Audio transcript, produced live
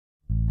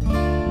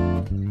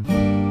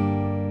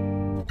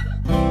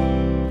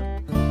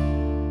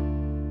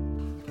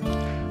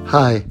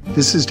Hi,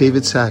 this is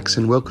David Sachs,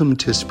 and welcome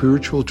to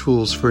Spiritual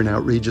Tools for an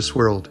Outrageous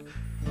World.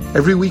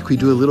 Every week we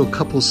do a little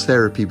couples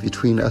therapy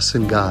between us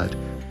and God.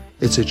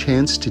 It's a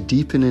chance to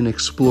deepen and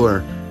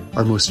explore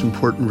our most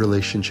important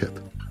relationship.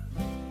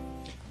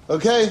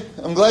 Okay,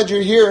 I'm glad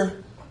you're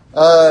here.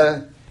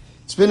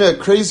 It's been a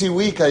crazy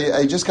week.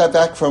 I just got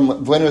back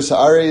from Buenos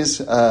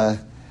Aires, an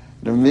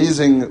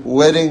amazing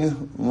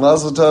wedding,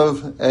 Mazel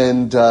Tov,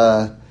 and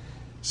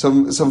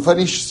some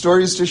funny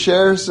stories to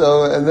share.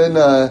 And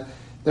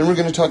then we're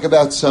going to talk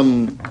about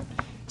some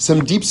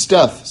deep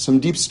stuff from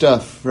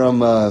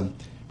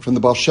the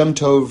Baal Shem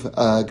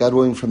Tov, God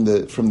willing, from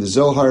the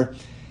Zohar.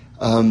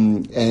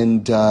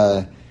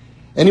 Anyway,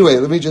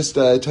 let me just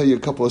tell you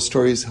a couple of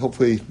stories.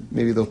 Hopefully,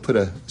 maybe they'll put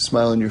a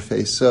smile on your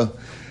face. So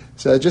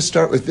I just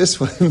start with this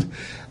one.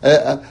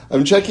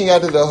 I'm checking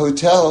out of the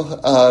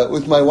hotel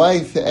with my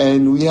wife,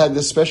 and we had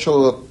this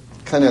special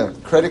kind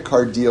of credit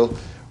card deal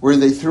where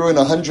they threw in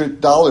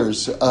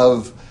 $100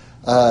 of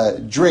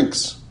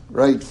drinks,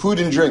 right? Food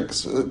and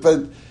drinks.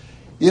 But,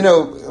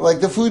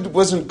 like the food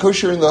wasn't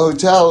kosher in the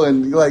hotel,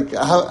 and like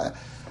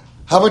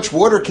how much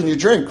water can you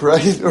drink,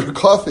 right? Or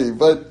coffee.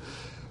 But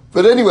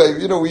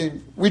anyway,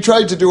 we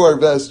tried to do our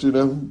best,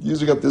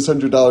 using up this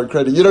 $100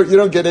 credit. You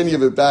don't get any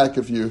of it back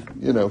if you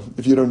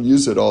don't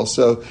use it all.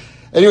 So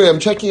anyway, I'm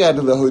checking out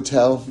of the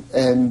hotel,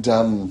 and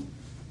I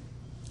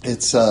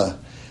asked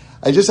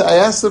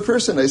the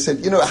person, I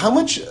said, how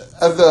much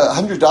of the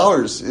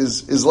 $100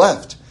 is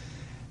left?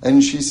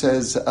 And she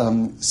says,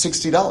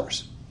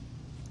 $60.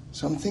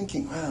 So I'm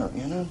thinking, wow,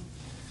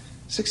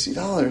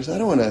 $60. I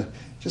don't want to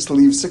just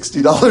leave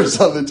 $60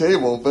 on the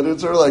table, but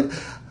it's sort of like,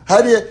 now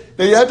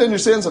you have to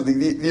understand something.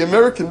 The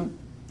American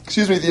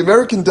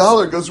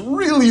dollar goes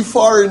really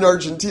far in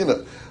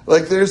Argentina.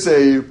 Like there's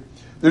a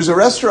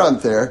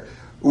restaurant there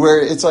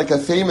where it's like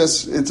of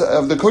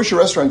the kosher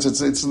restaurants,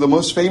 it's the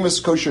most famous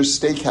kosher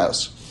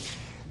steakhouse.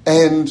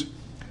 And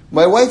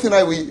my wife and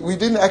I, we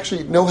didn't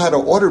actually know how to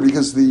order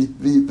because the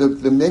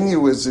menu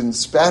was in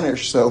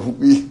Spanish, so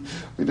we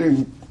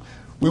wouldn't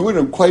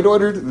have quite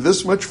ordered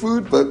this much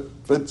food, but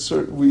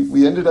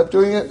we ended up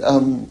doing it.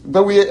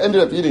 But we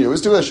ended up eating it. It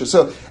was delicious.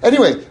 So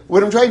anyway,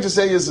 what I'm trying to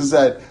say is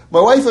that my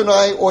wife and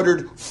I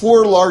ordered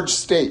 4 large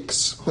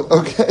steaks.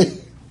 Okay,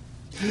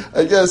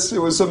 I guess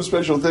it was some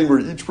special thing where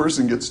each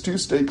person gets 2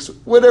 steaks,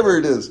 whatever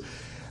it is.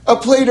 A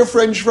plate of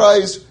French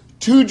fries,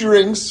 2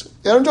 drinks,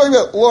 and I'm talking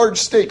about large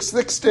steaks,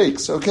 thick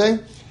steaks, okay?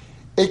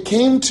 It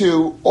came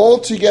to,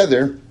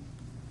 altogether,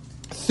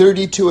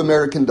 $32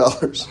 American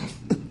dollars.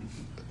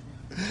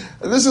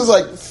 And this is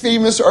like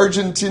famous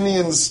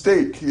Argentinian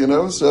steak,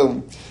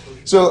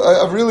 So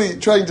I'm really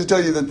trying to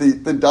tell you that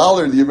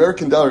the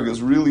American dollar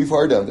goes really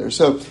far down there.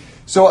 So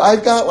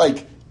I've got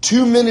like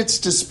 2 minutes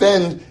to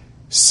spend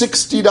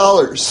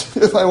 $60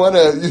 if I want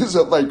to use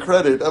up my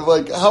credit. I'm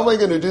like, how am I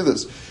going to do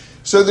this?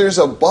 So there's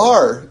a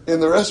bar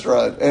in the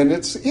restaurant, and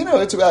it's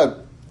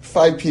about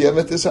 5 p.m.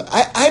 at this time.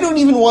 I don't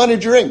even want to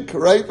drink,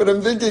 right? But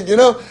I'm thinking,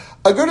 I'll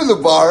go to the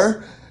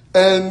bar,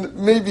 and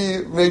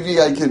maybe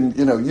I can,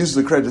 use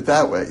the credit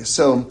that way.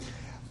 So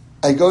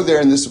I go there,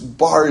 and this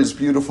bar is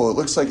beautiful. It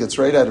looks like it's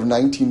right out of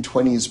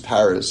 1920s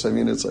Paris. I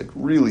mean, it's like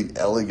really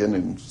elegant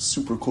and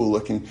super cool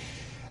looking.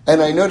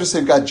 And I notice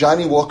they've got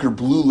Johnny Walker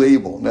Blue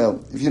Label. Now,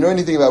 if you know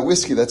anything about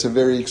whiskey, that's a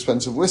very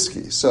expensive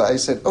whiskey. So I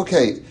said,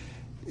 okay,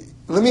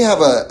 let me have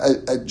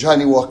a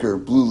Johnny Walker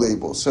Blue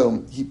Label.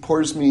 So he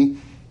pours me,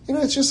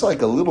 it's just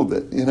like a little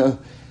bit, And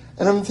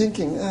I'm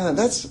thinking,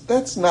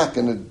 that's not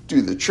going to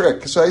do the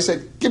trick. So I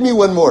said, give me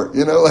one more,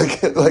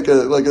 like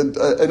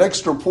an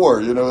extra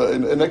pour,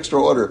 an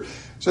extra order.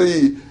 So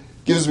he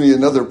gives me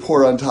another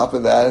pour on top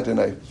of that, and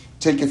I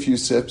take a few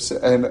sips,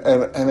 and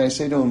I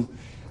say to him,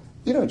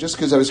 just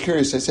because I was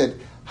curious, I said,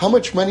 how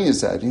much money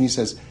is that? And he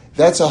says,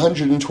 that's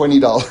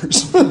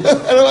 $120. And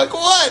I'm like,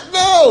 what?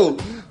 No,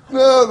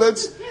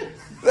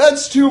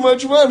 that's too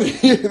much money.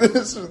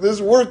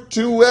 This worked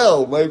too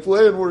well. My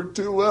plan worked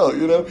too well,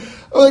 I'm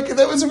like,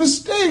 that was a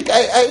mistake.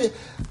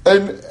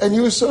 And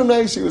he was so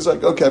nice. He was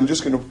like, okay, I'm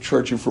just going to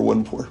charge you for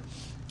one pour,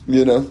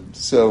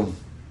 So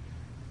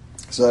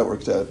that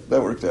worked out.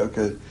 That worked out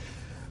good.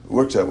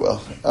 Worked out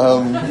well.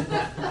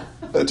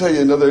 I'll tell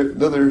you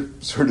another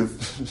sort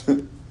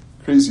of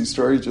crazy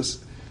story.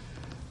 Just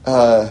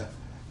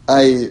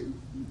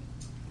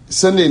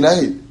Sunday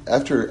night,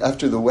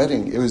 after the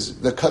wedding, it was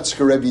the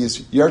Kutzker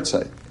Rebbe's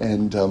yahrzeit,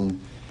 and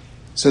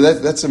so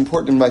that's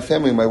important in my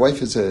family. My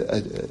wife is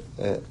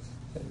a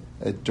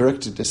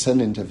direct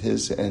descendant of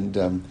his,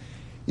 and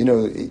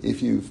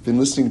if you've been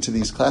listening to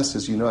these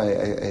classes,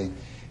 I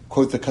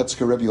quote the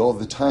Kutzker Rebbe all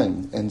the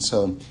time, and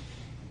so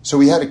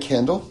we had a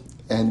candle,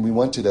 and we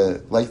wanted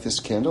to light this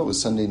candle. It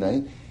was Sunday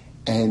night,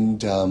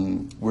 and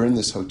we're in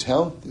this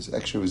hotel. This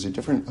actually was a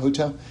different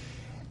hotel,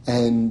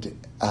 and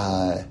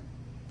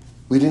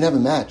we didn't have a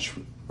match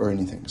or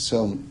anything.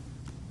 So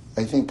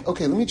I think,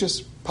 okay, let me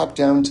just pop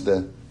down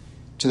to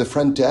the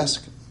front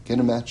desk, get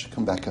a match,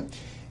 come back up.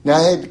 Now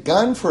I had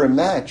gone for a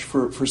match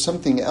for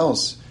something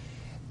else,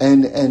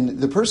 and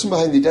the person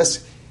behind the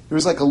desk, there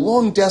was like a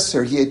long desk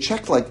there. He had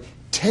checked like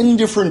 10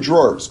 different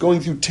drawers, going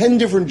through 10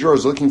 different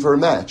drawers looking for a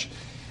match.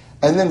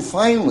 And then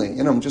finally,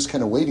 I'm just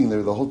kind of waiting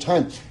there the whole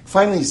time.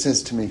 Finally he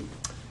says to me,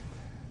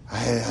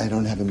 I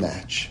don't have a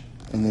match.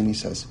 And then he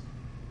says,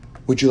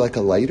 would you like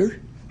a lighter?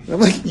 And I'm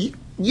like,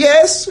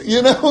 yes,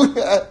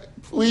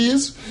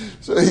 please.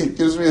 So he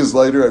gives me his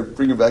lighter, I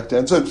bring it back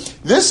down. So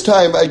this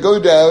time I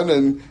go down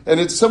and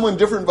it's someone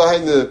different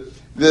behind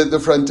the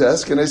front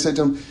desk, and I said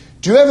to him,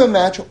 do you have a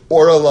match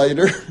or a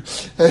lighter?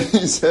 And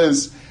he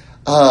says,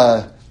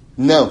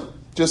 no.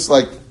 Just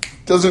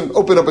doesn't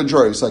open up a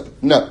drawer. He's like,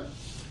 no.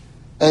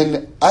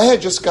 And I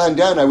had just gone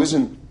down. I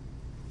wasn't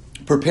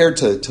prepared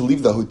to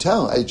leave the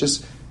hotel. I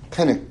just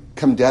kind of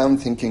come down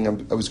thinking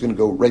I was going to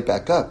go right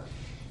back up.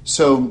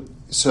 So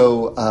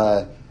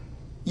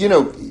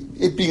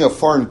it being a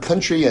foreign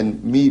country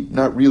and me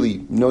not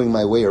really knowing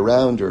my way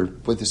around or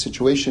what the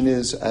situation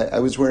is, I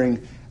was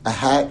wearing a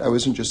hat. I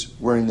wasn't just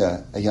wearing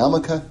a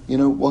yarmulke,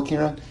 walking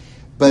around.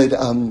 But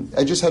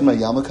I just had my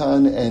yarmulke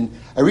on, and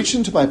I reached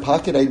into my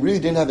pocket. I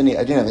didn't have any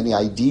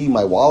ID,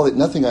 my wallet,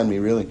 nothing on me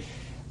really.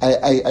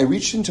 I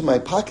reached into my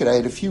pocket. I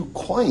had a few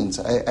coins.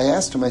 I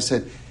asked him, I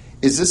said,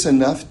 is this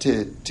enough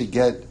to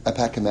get a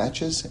pack of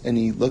matches? And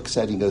he looks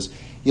at it and goes,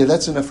 yeah,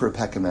 that's enough for a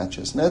pack of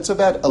matches. Now it's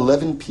about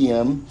 11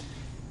 p.m.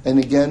 And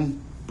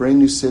again, brand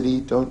new city,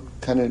 don't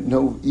kind of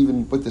know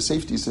even what the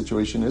safety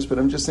situation is, but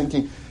I'm just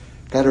thinking,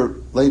 got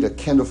to light a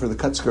candle for the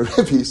Kutzker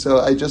Rebbe.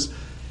 So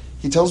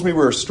he tells me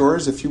where our store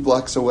is a few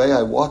blocks away.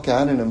 I walk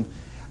out and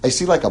I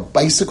see like a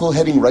bicycle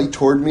heading right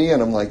toward me,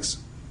 and I'm like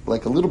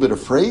a little bit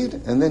afraid.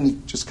 And then he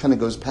just kind of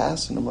goes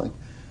past, and I'm like,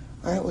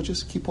 all right, we'll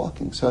just keep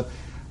walking. So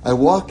I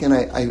walk and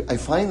I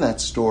find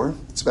that store.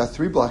 It's about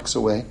 3 blocks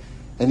away,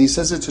 and he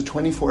says it's a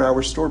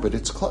 24-hour store, but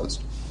it's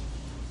closed.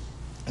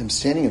 I'm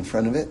standing in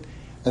front of it,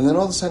 and then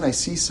all of a sudden I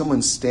see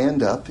someone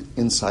stand up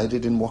inside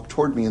it and walk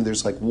toward me, and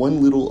there's like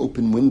one little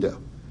open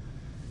window.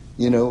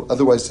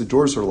 Otherwise the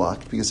doors are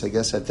locked because I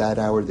guess at that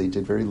hour they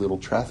did very little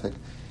traffic.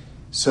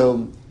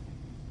 So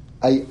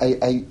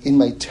I in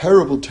my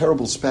terrible,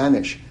 terrible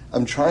Spanish,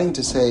 I'm trying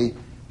to say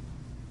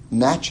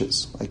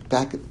matches, like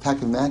pack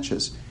of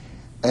matches.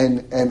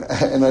 And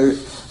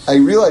I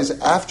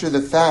realized after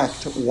the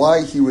fact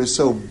why he was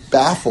so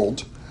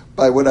baffled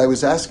by what I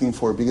was asking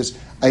for, because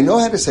I know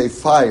how to say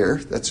fire,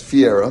 that's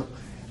fiero,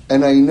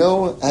 and I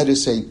know how to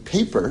say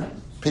paper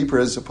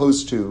as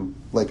opposed to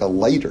like a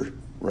lighter,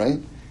 right?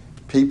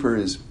 Paper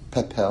is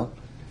pepel.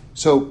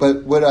 So,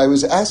 but what I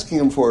was asking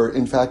him for,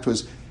 in fact,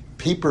 was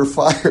paper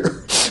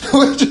fire,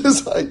 which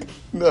is like,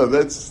 no,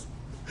 that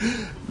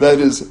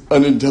is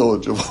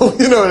unintelligible.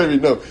 You know what I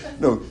mean?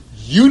 No,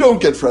 you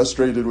don't get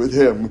frustrated with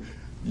him.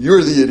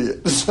 You're the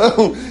idiot.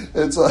 So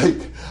it's like,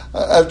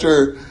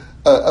 after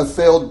a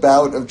failed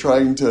bout of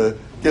trying to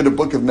get a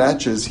book of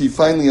matches, he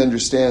finally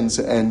understands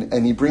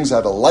and he brings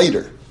out a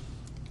lighter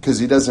because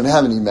he doesn't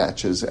have any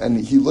matches. And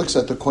he looks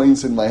at the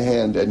coins in my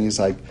hand and he's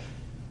like,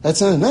 that's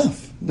not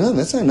enough. No,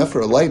 that's not enough for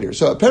a lighter.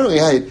 So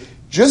apparently I had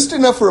just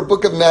enough for a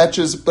book of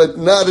matches, but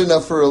not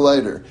enough for a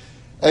lighter.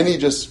 And he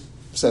just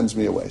sends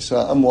me away. So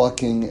I'm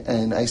walking,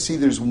 and I see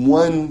there's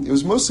one, it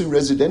was mostly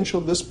residential,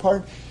 this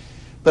part,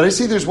 but I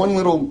see there's one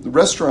little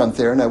restaurant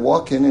there, and I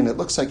walk in, and it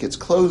looks like it's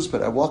closed,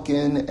 but I walk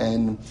in,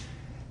 and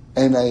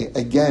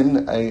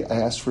I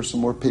ask for some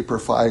more paper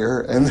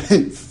fire, and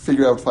they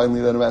figure out finally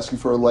that I'm asking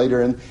for a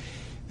lighter, and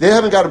they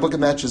haven't got a book of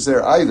matches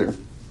there either.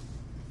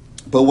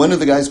 But one of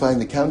the guys behind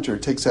the counter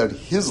takes out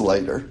his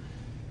lighter,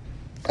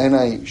 and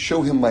I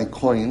show him my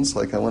coins,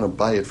 like I want to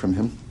buy it from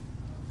him.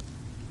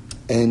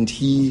 And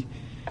he's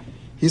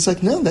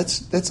like, no,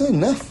 that's not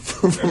enough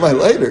for my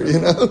lighter,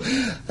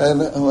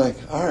 And I'm like,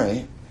 all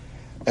right.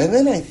 And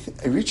then I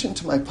reach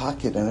into my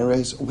pocket and I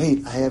realize,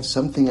 wait, I have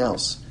something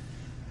else.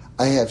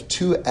 I have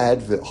 2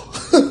 Advil.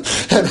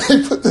 And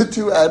I put the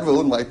 2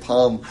 Advil in my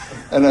palm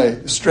and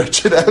I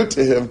stretch it out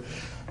to him.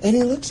 And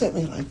he looks at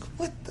me like,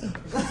 what the?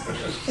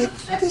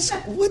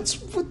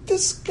 What's with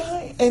this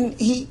guy? And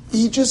he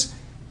just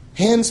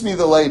hands me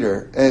the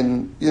lighter,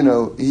 and,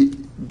 he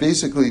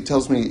basically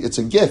tells me it's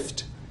a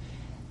gift.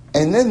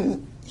 And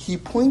then he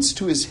points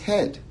to his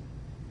head,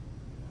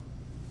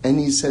 and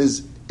he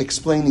says,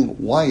 explaining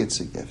why it's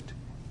a gift.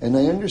 And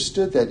I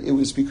understood that it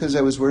was because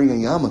I was wearing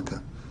a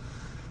yarmulke,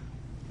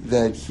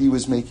 that he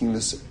was making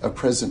this a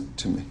present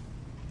to me,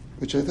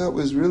 which I thought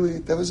was really,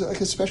 that was like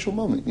a special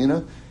moment,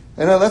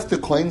 And I left the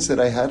coins that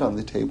I had on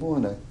the table,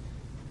 and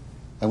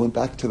I went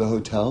back to the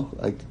hotel,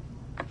 like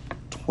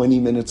 20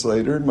 minutes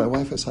later, and my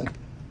wife was like,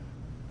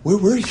 where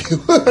were you?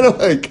 And I'm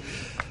like,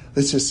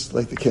 let's just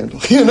light the candle,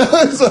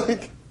 It's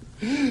like,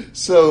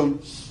 so,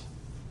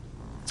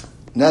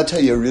 now I'll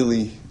tell you a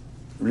really,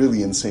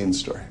 really insane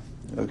story,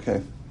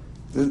 okay?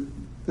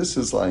 This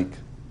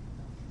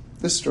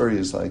story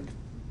is like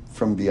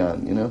from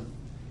beyond,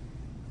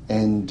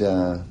 And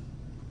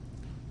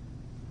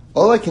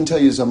all I can tell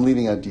you is I'm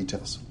leaving out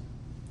details.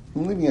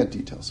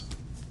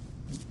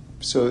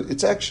 So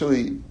it's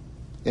actually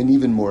an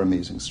even more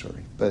amazing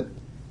story, but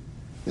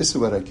this is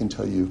what I can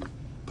tell you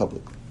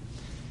publicly.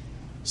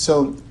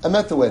 So I'm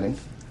at the wedding,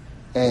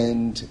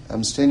 and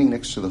I'm standing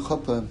next to the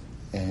chuppah,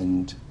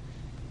 and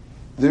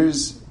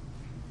there's,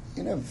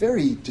 a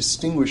very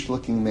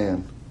distinguished-looking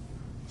man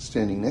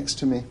standing next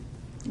to me.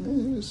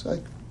 It was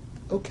like,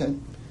 okay,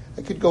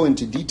 I could go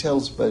into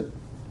details, but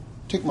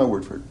take my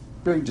word for it.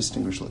 Very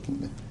distinguished-looking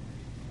man.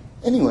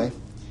 Anyway,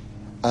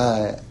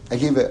 I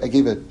gave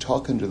a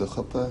talk under the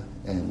chuppah,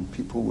 and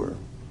people were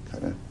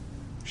kind of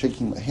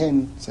shaking my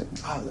hand, saying,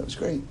 "Wow, that was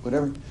great,"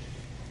 whatever.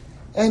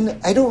 And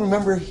I don't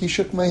remember he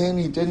shook my hand,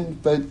 he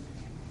didn't, but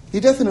he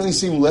definitely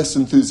seemed less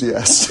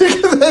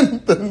enthusiastic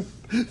than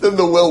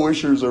the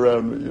well-wishers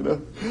around me,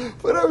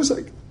 But I was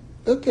like,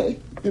 okay,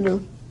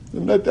 I'm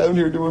not down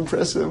here to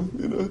impress him,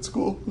 it's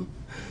cool.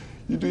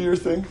 You do your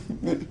thing.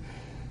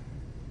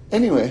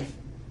 Anyway,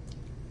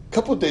 a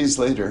couple of days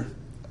later,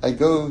 I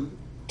go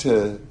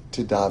to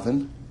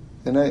daven,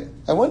 and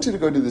I wanted to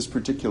go to this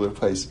particular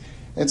place.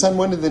 It's on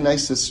one of the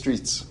nicest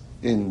streets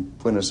in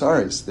Buenos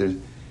Aires. The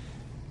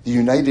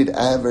United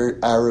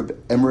Arab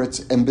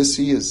Emirates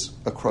Embassy is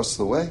across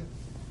the way.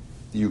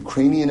 The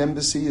Ukrainian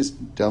Embassy is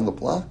down the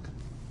block.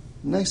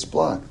 Nice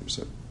block. There's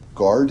a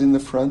guard in the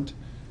front.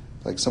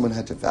 Like someone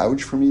had to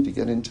vouch for me to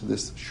get into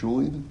this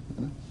shul even.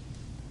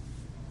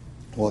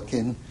 Walk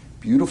in,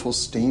 beautiful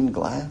stained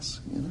glass,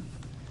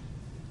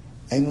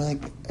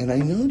 And I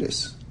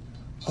notice,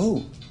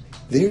 oh,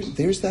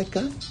 there's that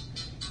guy.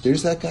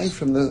 There's that guy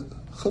from the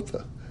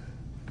chuppah.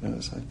 And I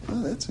was like,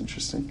 oh, that's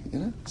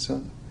interesting,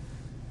 So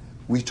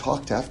we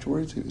talked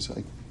afterwards. It was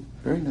like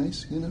very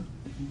nice, I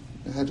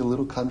had a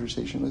little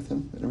conversation with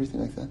him and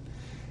everything like that.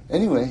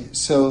 Anyway,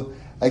 so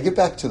I get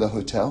back to the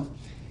hotel,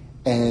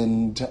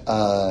 and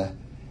some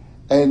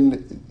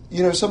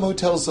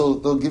hotels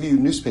they'll give you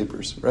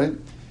newspapers, right?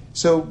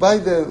 So by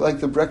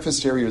the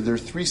breakfast area, there are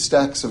 3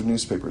 stacks of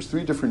newspapers,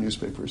 3 different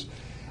newspapers.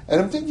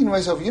 And I'm thinking to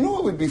myself,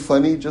 what would be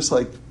funny, just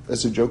like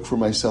as a joke for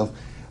myself,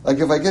 like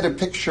if I get a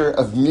picture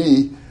of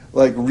me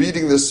like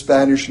reading this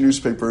Spanish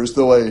newspaper as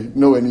though I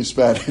know any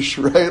Spanish,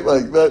 right?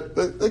 Like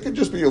that could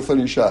just be a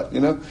funny shot,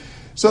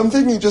 So I'm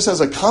thinking just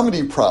as a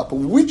comedy prop,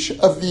 which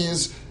of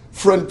these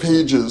front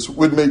pages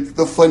would make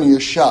the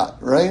funniest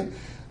shot, right?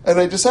 And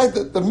I decide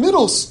that the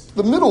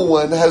middle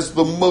one has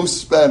the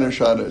most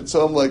Spanish on it.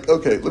 So I'm like,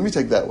 okay, let me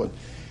take that one.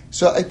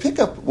 So I pick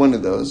up one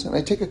of those, and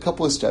I take a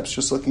couple of steps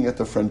just looking at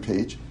the front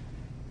page,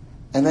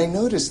 and I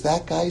notice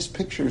that guy's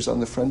picture's on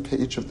the front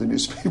page of the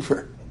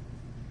newspaper.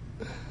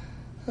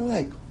 I'm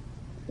like,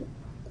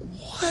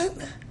 what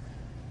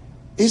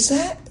is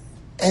that?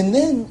 And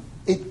then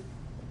it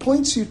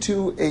points you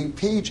to a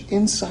page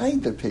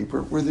inside the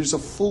paper where there's a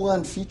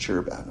full-on feature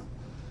about him.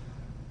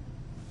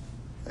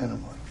 And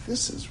I'm like,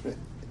 this is,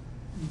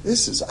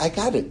 I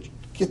got to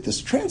get this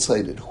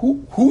translated.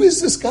 Who is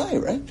this guy,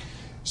 right?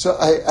 So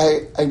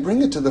I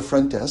bring it to the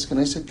front desk, and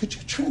I said, could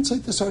you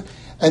translate this?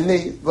 And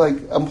they,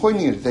 I'm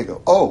pointing at it, they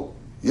go, oh,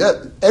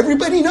 yeah,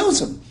 everybody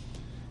knows him.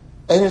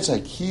 And it's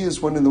like, he is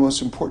one of the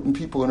most important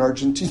people in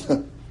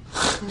Argentina.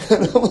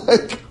 And I'm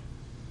like,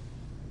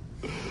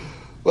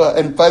 well,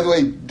 and by the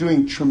way,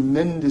 doing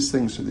tremendous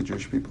things for the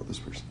Jewish people, this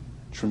person.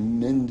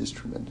 Tremendous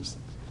things.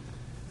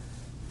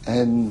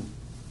 And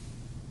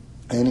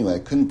anyway, I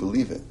couldn't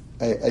believe it.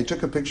 I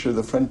took a picture of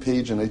the front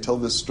page, and I tell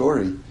this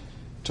story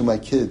to my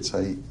kids.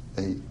 I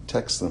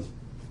text them,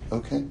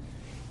 okay?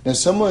 Now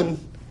someone,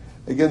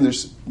 again,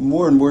 there's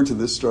more and more to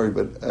this story,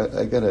 but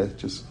I got to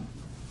just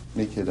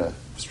make it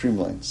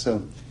streamlined.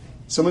 So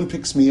someone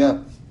picks me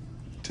up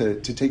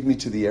to take me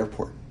to the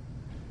airport,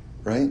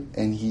 right?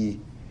 And he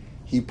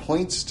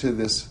points to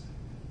this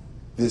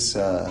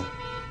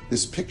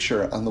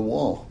picture on the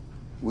wall,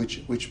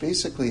 which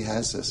basically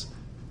has this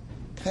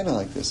kind of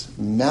like this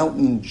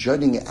mountain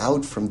jutting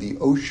out from the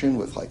ocean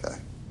with like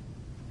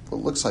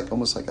what looks like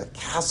almost like a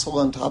castle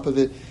on top of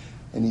it.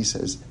 And he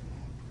says,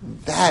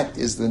 that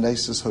is the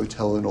nicest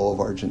hotel in all of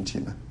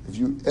Argentina. If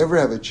you ever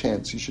have a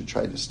chance, you should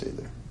try to stay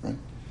there, right?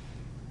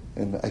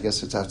 And I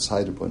guess it's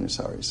outside of Buenos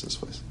Aires, this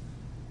place.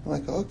 I'm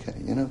like, okay,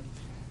 I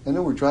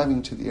know we're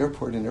driving to the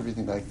airport and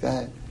everything like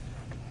that.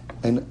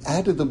 And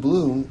out of the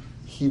blue,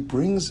 he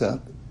brings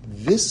up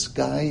this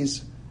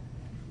guy's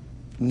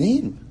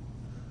name.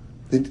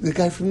 The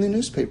guy from the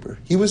newspaper.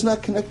 He was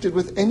not connected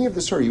with any of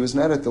the story. He was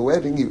not at the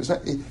wedding. He was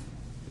not...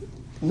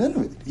 None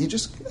of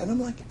it. And I'm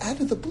like, out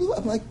of the blue,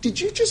 I'm like,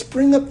 did you just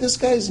bring up this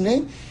guy's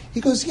name?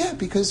 He goes, yeah,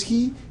 because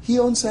he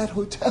owns that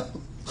hotel.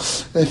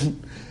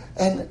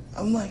 and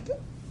I'm like,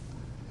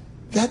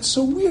 that's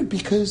so weird,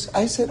 because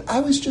I said, I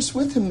was just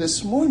with him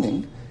this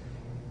morning,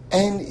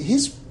 and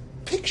his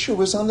picture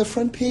was on the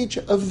front page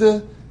of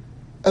the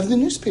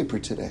newspaper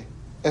today.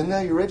 And now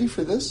you ready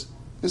for this?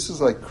 This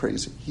is like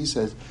crazy. He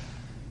says,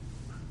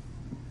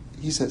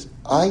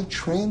 I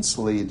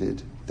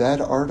translated that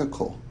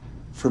article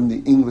from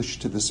the English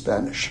to the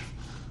Spanish.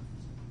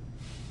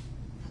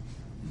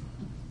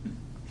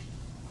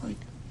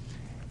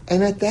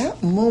 And at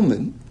that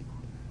moment,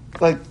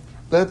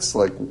 that's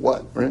like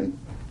what, right?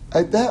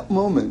 At that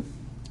moment,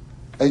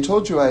 I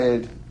told you I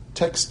had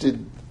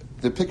texted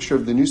the picture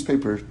of the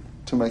newspaper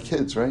to my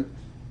kids, right?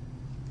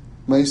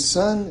 My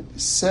son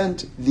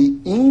sent the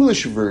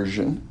English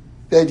version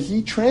that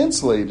he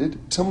translated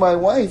to my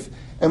wife,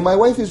 and my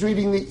wife is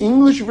reading the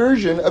English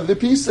version of the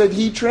piece that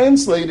he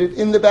translated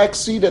in the back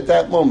seat at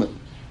that moment.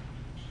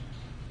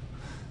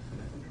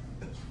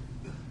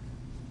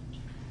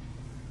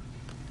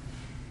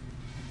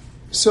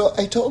 So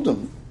I told the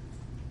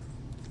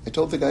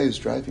guy who's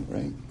driving,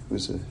 right,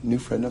 who's a new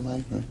friend of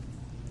mine, right,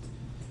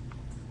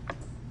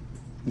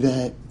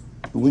 that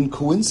when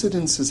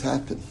coincidences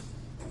happen,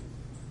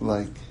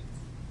 like,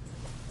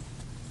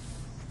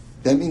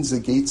 that means the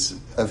gates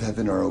of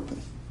heaven are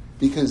open.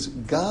 Because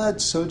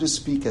God, so to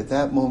speak, at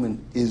that moment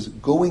is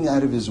going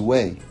out of his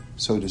way,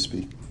 so to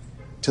speak,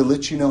 to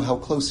let you know how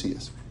close he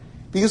is.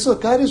 Because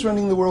look, God is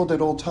running the world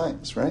at all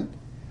times, right?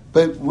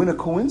 But when a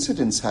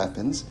coincidence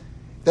happens,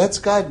 that's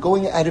God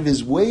going out of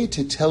his way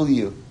to tell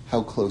you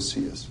how close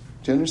he is.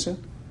 Do you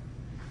understand?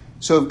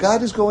 So if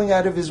God is going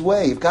out of his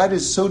way, if God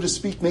is, so to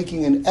speak,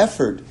 making an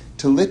effort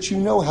to let you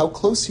know how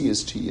close he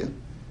is to you,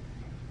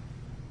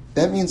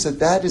 that means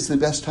that is the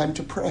best time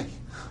to pray,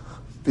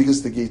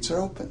 because the gates are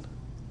open.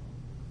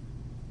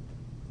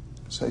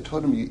 So I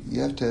told him,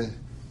 you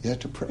have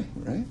to pray,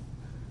 right?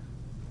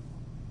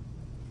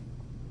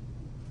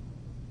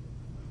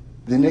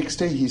 The next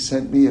day he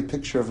sent me a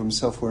picture of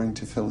himself wearing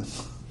tefillin,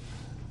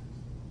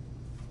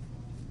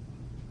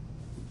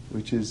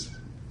 which is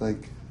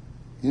like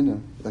a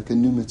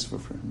new mitzvah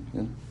for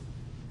him.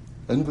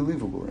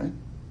 Unbelievable, right?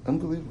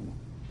 Unbelievable.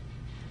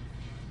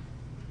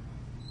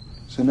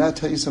 So now I'll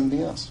tell you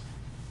something else.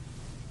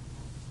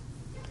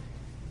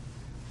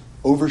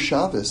 Over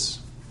Shabbos,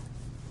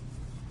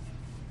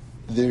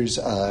 there's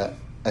a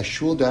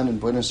shul down in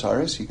Buenos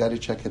Aires. You got to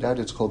check it out.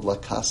 It's called La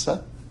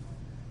Casa,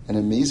 an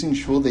amazing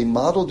shul. They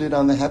modeled it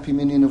on the Happy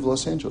Minyan of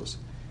Los Angeles.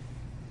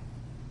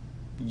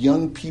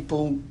 Young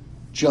people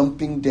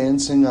jumping,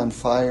 dancing on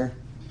fire.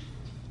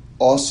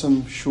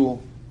 Awesome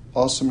shul,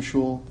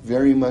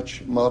 very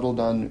much modeled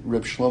on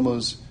Reb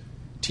Shlomo's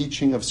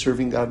teaching of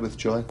serving God with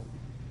joy.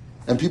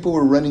 And people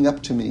were running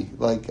up to me,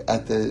 like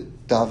at the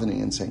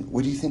davening, and saying,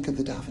 "What do you think of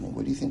the davening?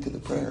 What do you think of the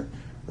prayer?"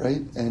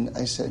 Right? And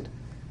I said,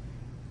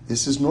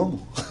 "This is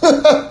normal."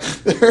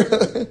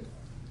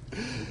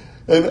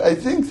 And I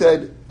think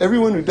that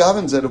everyone who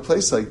davens at a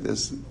place like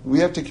this, we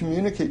have to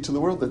communicate to the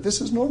world that this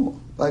is normal.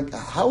 Like,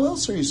 how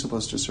else are you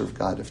supposed to serve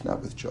God if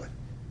not with joy?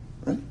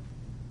 Right?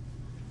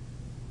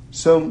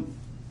 So,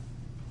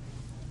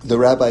 the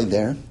rabbi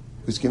there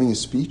was giving a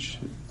speech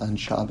on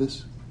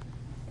Shabbos,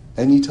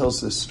 and he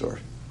tells this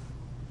story.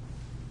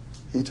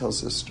 He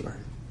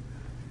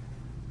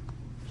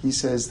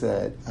says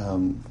that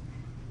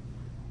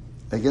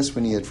I guess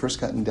when he had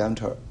first gotten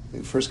to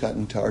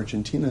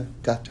Argentina,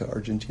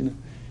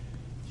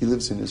 he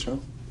lives in Israel,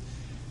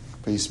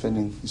 but he's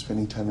spending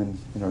time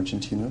in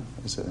Argentina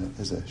as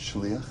a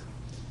shliach.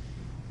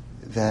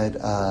 That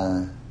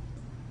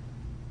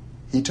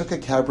he took a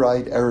cab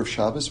ride Erev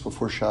Shabbos,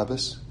 before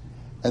Shabbos,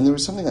 and there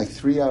was something like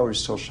 3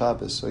 hours till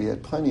Shabbos, so he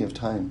had plenty of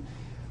time.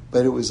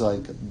 But it was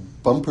like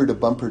bumper to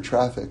bumper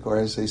traffic, or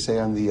as they say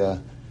on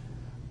the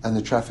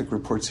traffic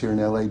reports here in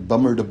LA,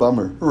 bummer to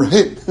bummer,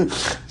 right?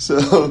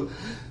 So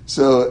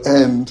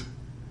and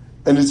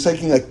it's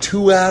taking like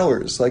 2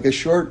 hours, like a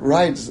short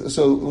ride.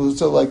 So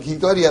like he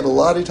thought he had a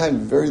lot of time,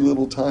 very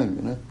little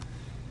time,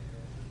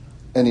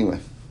 Anyway,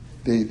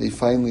 they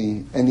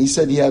finally, and he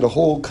said he had a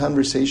whole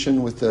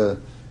conversation with the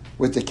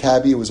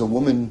cabbie. It was a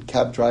woman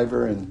cab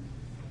driver, and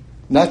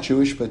not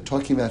Jewish, but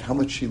talking about how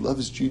much she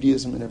loves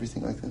Judaism and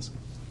everything like this.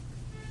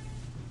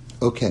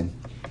 Okay,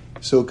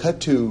 so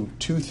cut to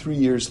 2-3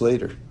 years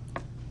later,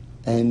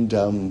 and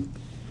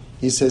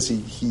he says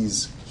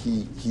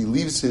he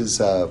leaves his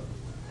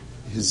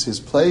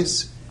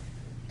place,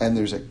 and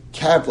there's a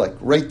cab like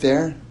right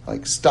there,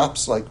 like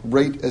stops like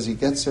right as he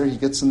gets there. He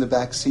gets in the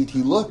back seat.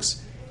 He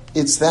looks,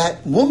 it's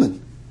that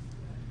woman,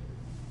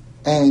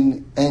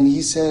 and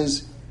he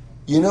says,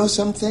 "You know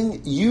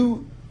something?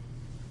 You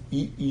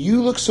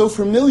look so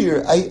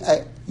familiar.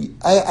 I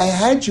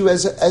had you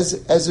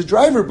as a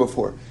driver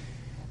before."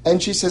 And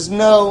she says,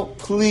 "No,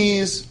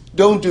 please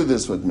don't do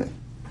this with me,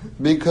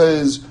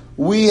 because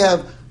we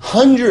have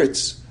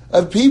hundreds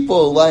of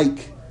people,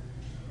 like,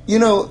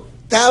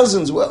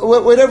 thousands,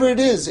 whatever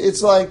it is.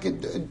 It's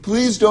like,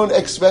 please don't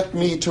expect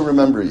me to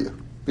remember you,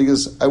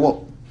 because I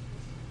won't."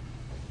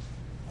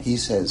 He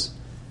says,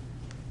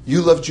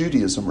 "You love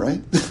Judaism,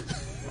 right?"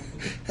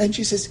 And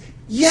she says,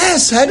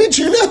 "Yes, how did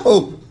you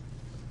know?"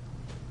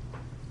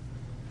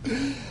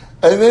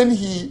 And then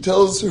he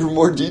tells her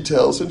more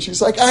details, and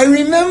she's like, I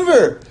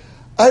remember.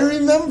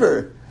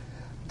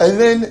 And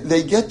then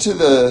they get to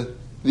the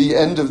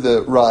end of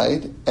the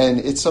ride, and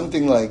it's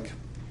something like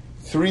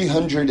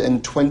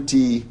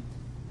 320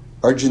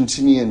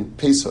 Argentinian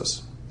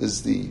pesos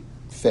is the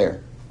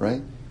fare,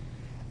 right?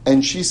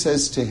 And she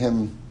says to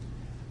him,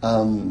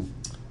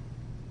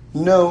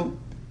 "No,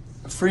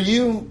 for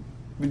you,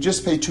 we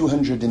just pay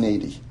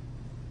 280.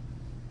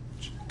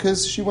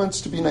 Because she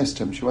wants to be nice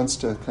to him. She wants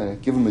to kind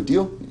of give him a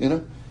deal,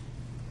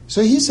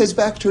 So he says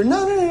back to her,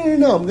 no,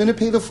 I'm going to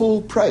pay the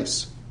full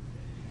price.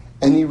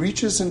 And he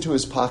reaches into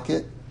his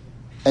pocket,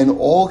 and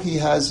all he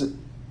has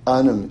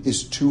anam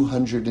is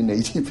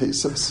 280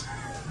 pesos.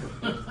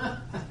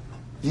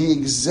 The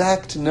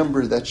exact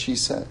number that she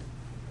said.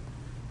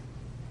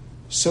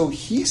 So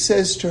he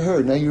says to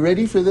her, now you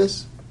ready for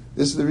this?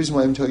 This is the reason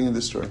why I'm telling you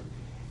this story.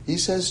 He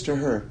says to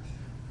her,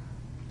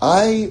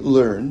 I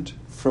learned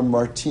from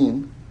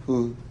Martine,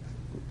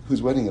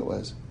 whose wedding it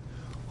was,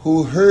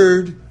 who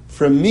heard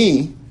from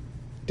me,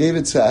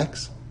 David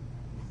Sachs,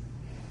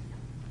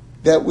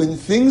 that when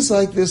things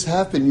like this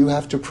happen, you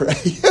have to pray.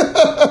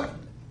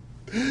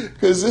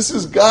 Because this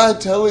is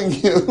God telling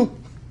you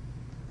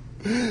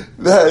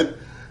that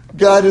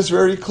God is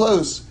very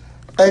close.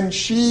 And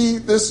she,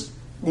 this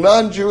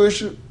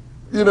non-Jewish,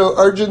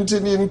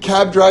 Argentinian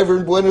cab driver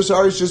in Buenos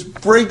Aires, just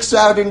breaks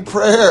out in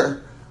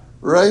prayer,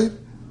 right?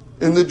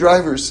 In the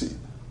driver's seat.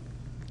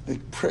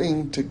 Like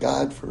praying to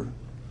God for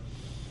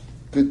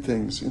good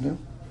things,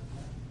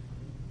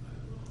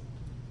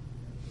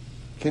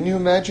 Can you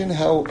imagine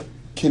how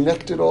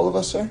connected all of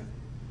us are?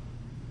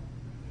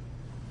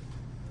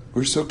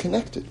 We're so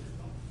connected.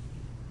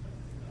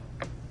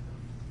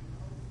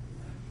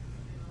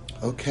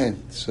 Okay,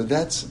 so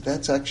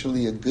that's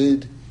actually a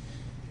good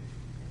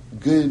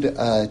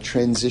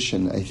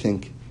transition, I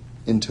think,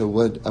 into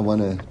what I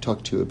want to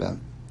talk to you about.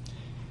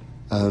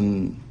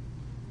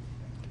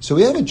 So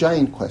we have a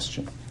giant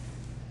question.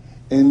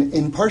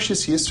 In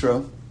Parshas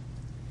Yisro,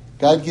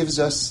 God gives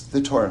us the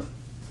Torah.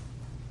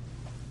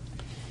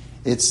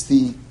 It's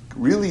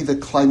really the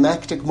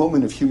climactic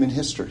moment of human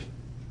history.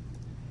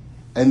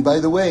 And by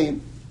the way,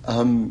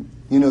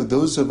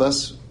 those of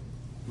us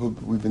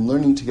we've been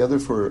learning together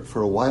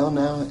for a while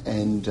now,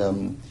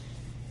 and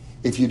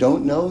if you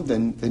don't know,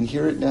 then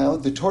hear it now.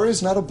 The Torah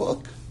is not a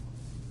book.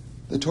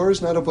 The Torah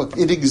is not a book.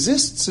 It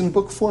exists in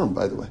book form,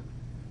 by the way,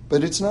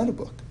 but it's not a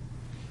book.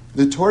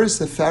 The Torah is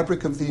the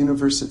fabric of the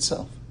universe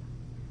itself.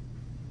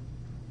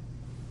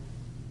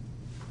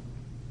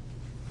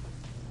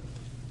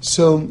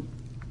 So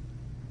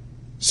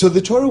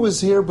the Torah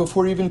was here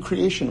before even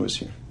creation was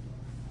here.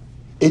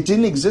 It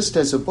didn't exist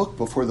as a book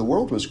before the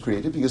world was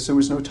created because there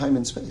was no time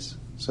and space.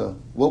 So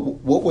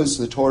what was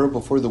the Torah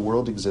before the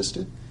world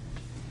existed?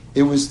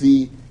 It was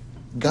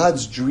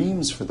God's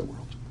dreams for the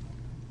world,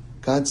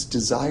 God's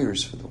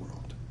desires for the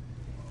world.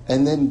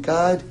 And then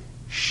God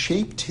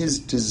shaped his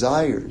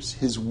desires,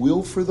 his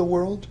will for the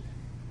world,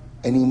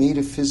 and he made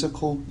a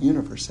physical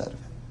universe out of it.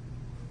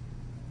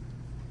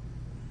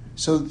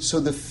 So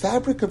the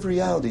fabric of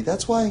reality,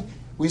 that's why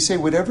we say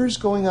whatever is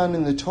going on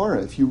in the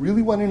Torah, if you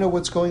really want to know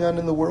what's going on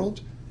in the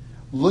world,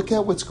 look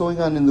at what's going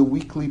on in the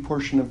weekly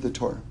portion of the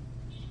Torah.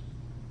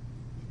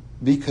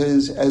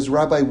 Because as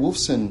Rabbi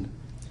Wolfson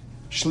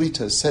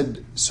Shlita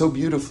said so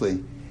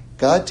beautifully,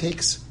 God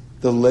takes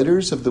the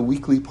letters of the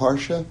weekly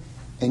Parsha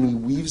and he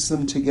weaves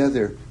them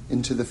together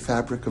into the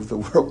fabric of the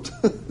world.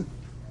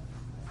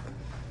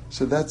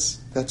 So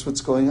that's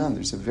what's going on.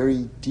 There's a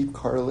very deep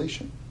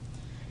correlation.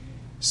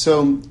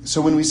 So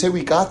when we say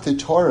we got the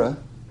Torah,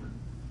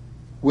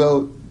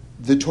 well,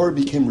 the Torah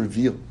became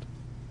revealed.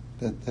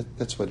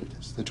 That's what it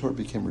is. The Torah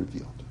became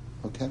revealed.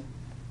 Okay?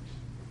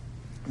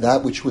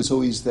 That which was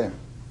always there.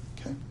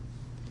 Okay?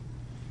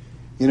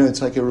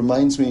 It's like it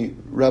reminds me,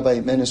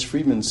 Rabbi Menace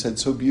Friedman said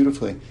so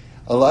beautifully,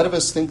 a lot of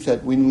us think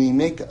that when we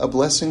make a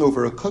blessing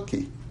over a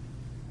cookie,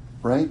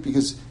 right?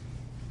 Because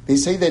they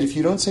say that if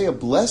you don't say a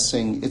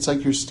blessing, it's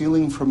like you're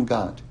stealing from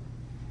God.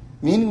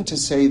 Meaning to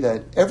say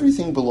that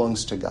everything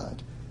belongs to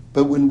God.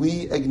 But when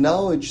we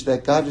acknowledge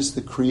that God is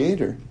the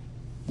creator,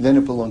 then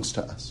it belongs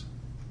to us.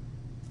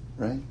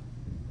 Right?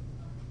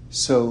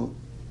 So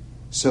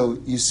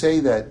you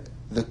say that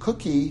the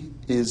cookie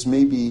is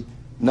maybe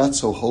not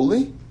so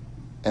holy,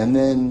 and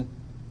then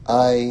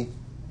I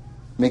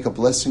make a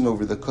blessing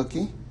over the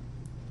cookie,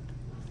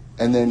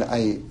 and then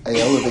I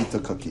elevate the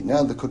cookie.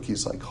 Now the cookie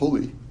is like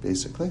holy,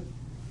 basically,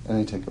 and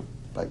I take a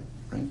bite,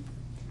 right?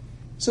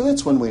 So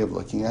that's one way of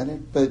looking at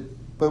it, but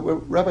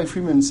what Rabbi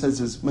Friedman says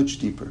is much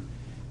deeper.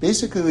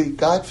 Basically,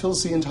 God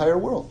fills the entire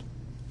world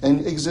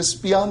and exists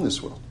beyond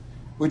this world,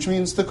 which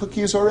means the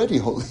cookie is already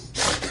holy.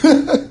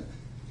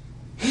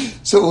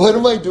 So what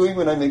am I doing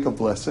when I make a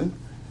blessing?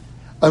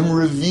 I'm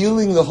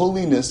revealing the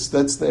holiness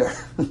that's there.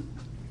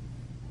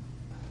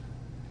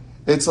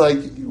 It's like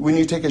when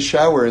you take a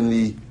shower and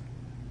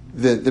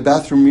the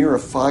bathroom mirror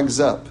fogs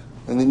up,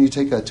 and then you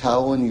take a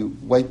towel and you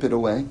wipe it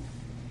away.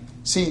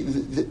 See,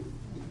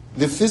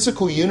 the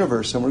physical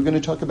universe, and we're going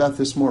to talk about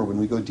this more when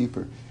we go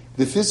deeper,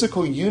 the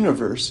physical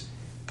universe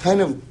kind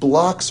of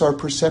blocks our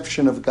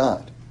perception of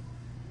God,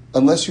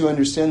 unless you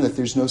understand that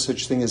there's no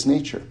such thing as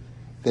nature,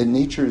 that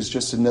nature is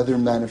just another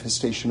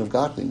manifestation of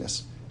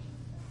godliness.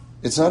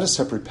 It's not a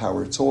separate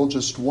power, it's all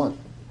just one.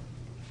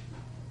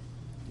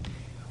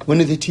 One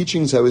of the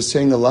teachings I was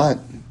saying a lot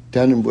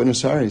down in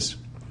Buenos Aires,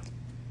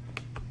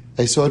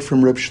 I saw it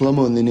from Reb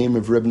Shlomo in the name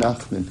of Reb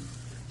Nachman.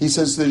 He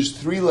says there's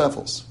 3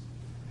 levels.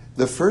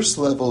 The first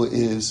level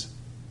is,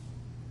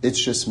 it's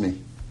just me.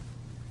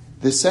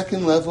 The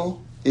second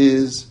level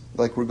is,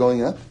 like we're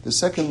going up, the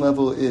second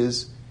level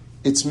is,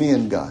 it's me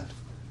and God.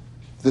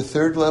 The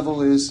third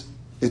level is,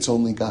 it's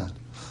only God.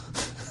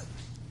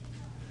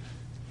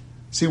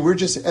 See, we're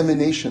just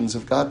emanations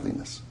of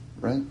godliness,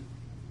 right?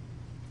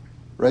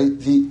 Right?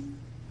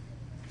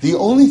 The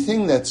only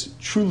thing that's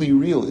truly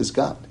real is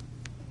God.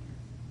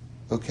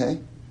 Okay?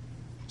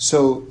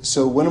 So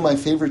one of my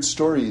favorite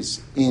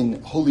stories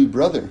in Holy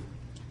Brother,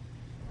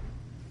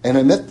 and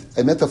I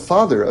met the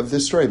father of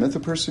this story. I met the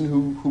person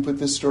who put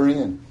this story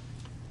in.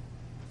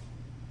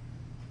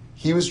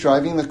 He was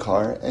driving the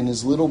car, and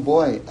his little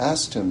boy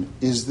asked him,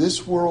 "Is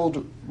this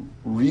world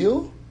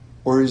real,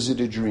 or is it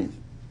a dream?"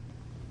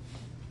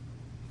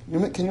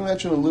 Can you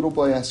imagine a little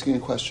boy asking a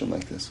question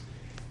like this?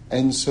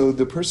 And so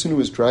the person who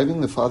was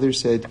driving, the father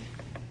said,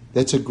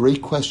 "That's a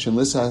great question.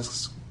 Let's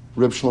ask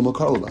Reb Shlomo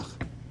Karlebach."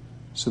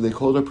 So they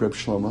called up Reb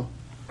Shlomo,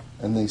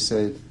 and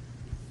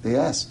they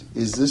asked,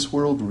 "Is this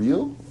world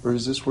real, or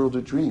is this world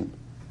a dream?"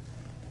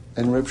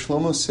 And Reb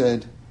Shlomo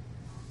said,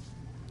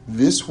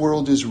 "This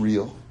world is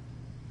real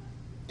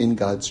in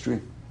God's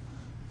dream."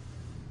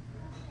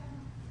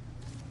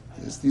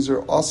 Yes, these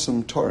are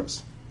awesome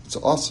Torahs. It's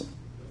awesome.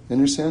 You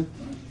understand?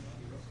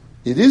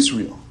 It is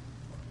real.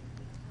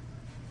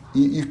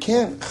 You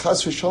can't,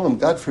 chas v'sholom,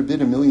 God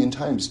forbid a million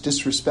times,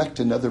 disrespect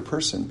another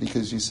person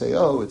because you say,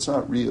 "Oh, it's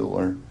not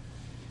real,"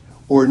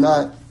 or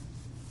not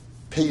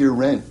pay your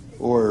rent,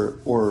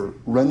 or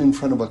run in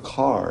front of a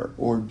car,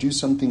 or do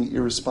something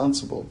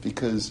irresponsible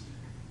because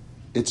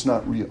it's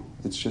not real.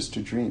 It's just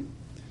a dream.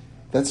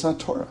 That's not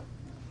Torah.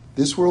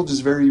 This world is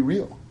very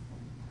real.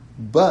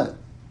 But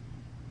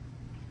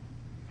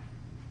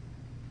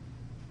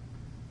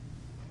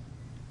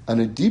on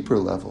a deeper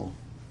level,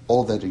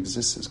 all that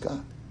exists is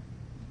God.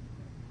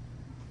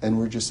 And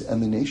we're just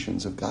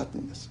emanations of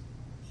godliness.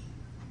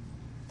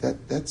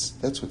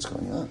 That's what's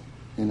going on,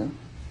 you know?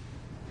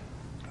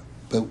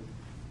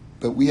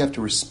 But we have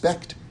to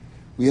respect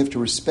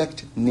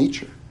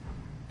nature.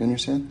 You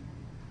understand?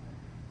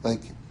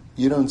 Like,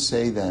 you don't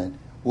say that,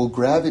 well,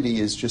 gravity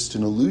is just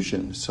an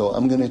illusion, so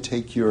I'm going to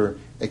take your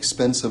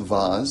expensive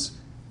vase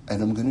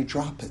and I'm going to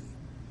drop it.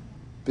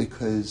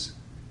 Because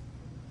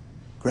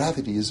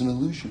gravity is an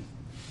illusion.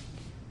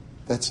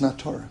 That's not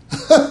Torah.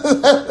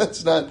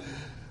 That's not...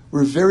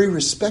 We're very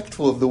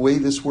respectful of the way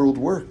this world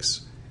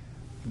works.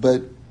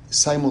 But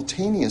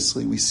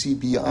simultaneously, we see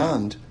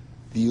beyond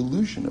the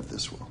illusion of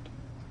this world.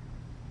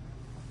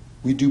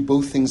 We do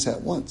both things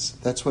at once.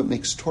 That's what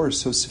makes Torah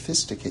so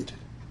sophisticated.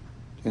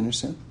 Do you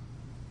understand?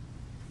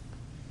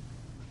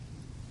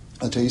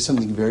 I'll tell you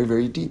something very,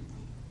 very deep.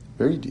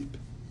 Very deep.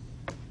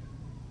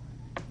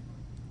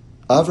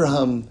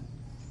 Avraham,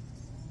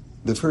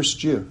 the first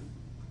Jew,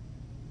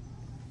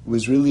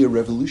 was really a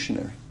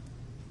revolutionary.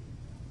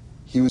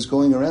 He was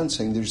going around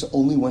saying there's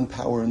only one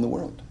power in the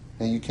world.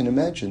 Now you can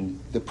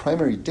imagine the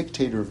primary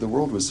dictator of the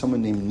world was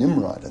someone named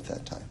Nimrod at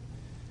that time.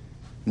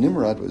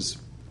 Nimrod was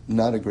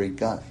not a great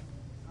guy.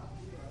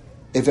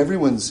 If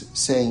everyone's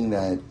saying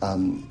that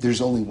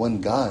there's only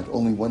one God,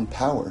 only one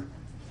power,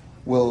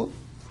 well,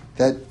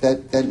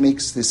 that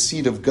makes the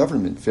seat of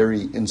government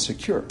very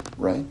insecure,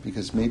 right?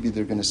 Because maybe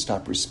they're going to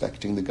stop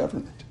respecting the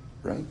government,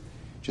 right?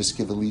 Just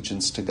give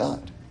allegiance to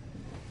God.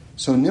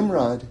 So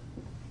Nimrod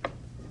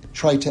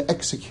tried to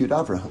execute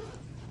Avraham,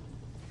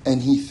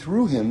 and he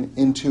threw him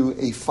into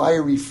a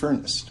fiery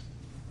furnace,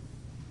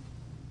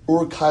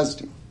 Ur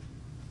Kasdim.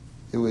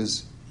 It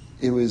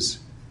was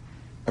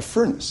a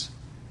furnace,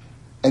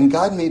 and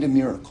God made a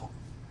miracle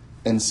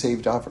and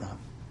saved Avraham.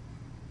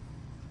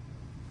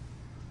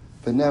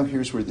 But now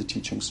here's where the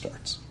teaching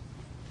starts.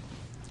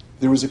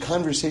 There was a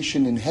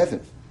conversation in heaven.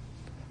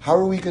 How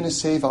are we going to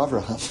save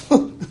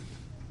Avraham?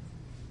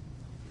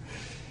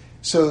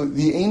 So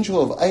the angel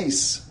of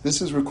ice,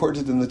 this is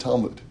recorded in the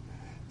Talmud,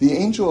 the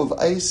angel of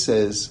ice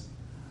says,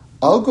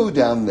 I'll go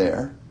down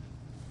there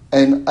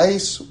and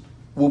ice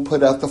will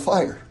put out the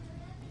fire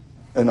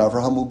and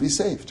Avraham will be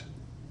saved.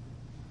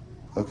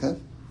 Okay?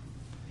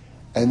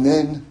 And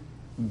then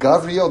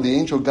Gavriel, the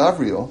angel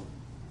Gavriel,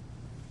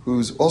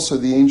 who's also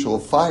the angel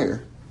of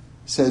fire,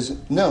 says,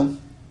 no,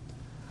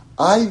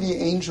 I, the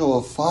angel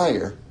of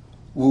fire,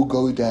 will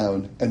go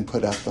down and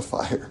put out the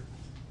fire.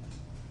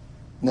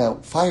 Now,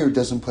 fire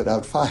doesn't put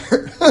out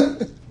fire.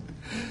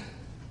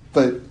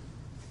 But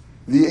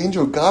the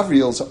angel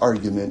Gavriel's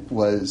argument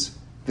was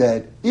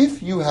that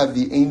if you have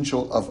the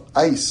angel of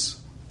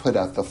ice put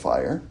out the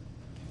fire,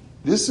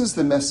 this is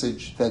the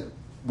message that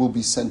will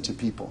be sent to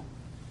people.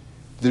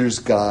 There's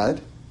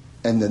God,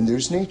 and then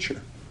there's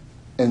nature.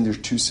 And they're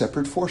two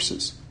separate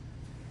forces.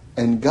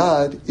 And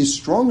God is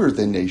stronger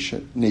than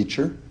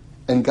nature,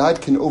 and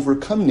God can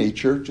overcome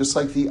nature just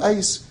like the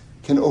ice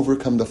can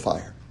overcome the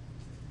fire.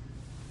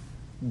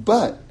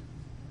 But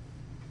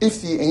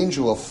if the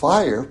angel of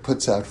fire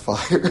puts out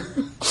fire,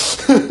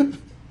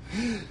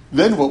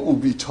 then what will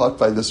be taught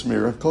by this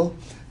miracle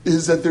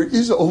is that there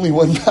is only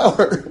one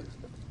power.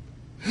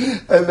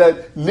 And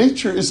that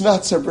nature is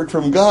not separate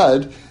from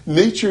God.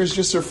 Nature is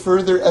just a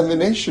further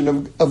emanation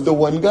of the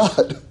one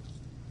God.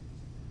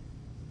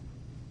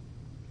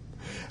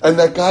 And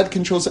that God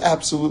controls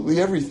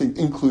absolutely everything,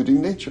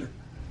 including nature.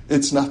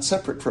 It's not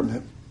separate from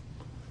him.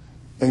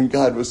 And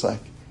God was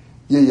like,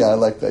 yeah, I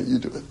like that, you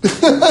do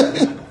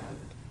it.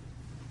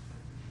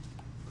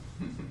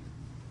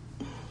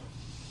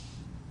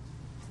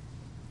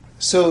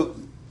 So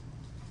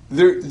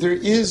there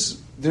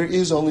is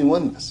only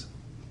oneness.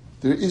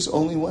 There is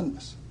only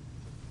oneness.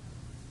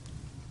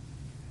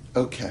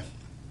 Okay.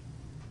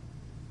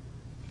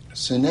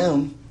 So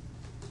now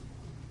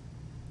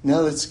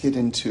let's get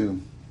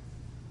into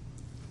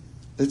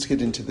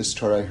this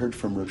Torah I heard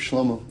from Reb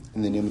Shlomo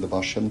in the name of the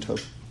Baal Shem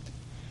Tov.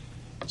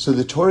 So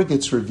the Torah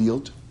gets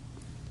revealed,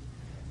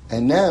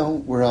 and now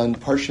we're on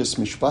Parshas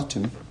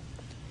Mishpatim,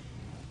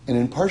 and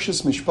in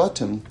Parshas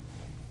Mishpatim,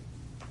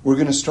 we're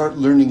going to start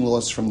learning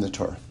laws from the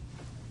Torah.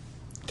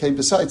 Okay,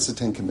 besides the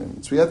Ten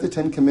Commandments. We have the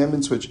Ten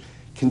Commandments, which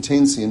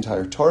contains the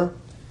entire Torah,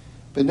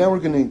 but now we're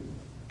going to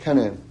kind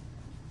of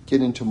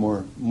get into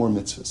more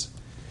mitzvahs.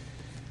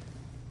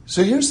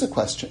 So here's the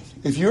question.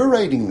 If you're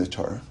writing the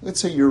Torah, let's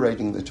say you're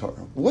writing the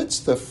Torah, what's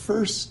the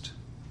first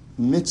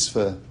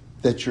mitzvah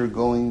that you're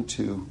going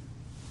to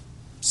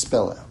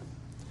spell out?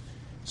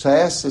 So I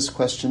asked this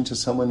question to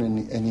someone,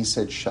 and he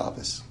said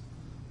Shabbos.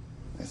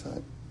 I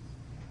thought,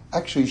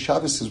 actually,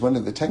 Shabbos is one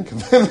of the Ten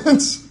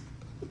Commandments.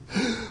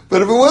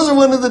 But if it wasn't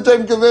one of the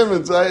Ten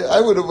Commandments,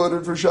 I would have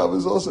voted for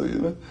Shabbos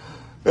also,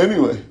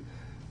 Anyway,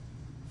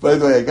 by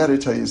the way, I got to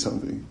tell you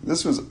something.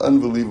 This was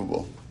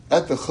unbelievable.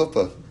 At the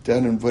chuppah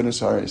down in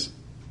Buenos Aires,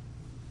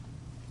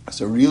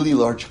 it's a really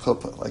large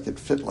chuppah. Like it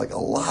fit like a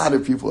lot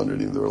of people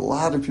underneath. There were a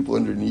lot of people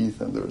underneath,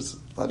 and there was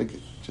a lot of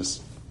it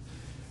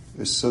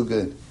was so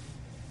good.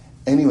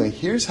 Anyway,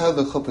 here's how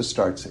the chuppah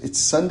starts. It's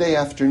Sunday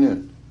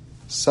afternoon.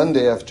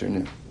 Sunday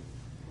afternoon.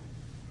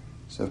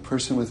 So a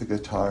person with a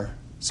guitar,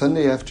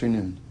 Sunday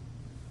afternoon,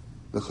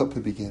 the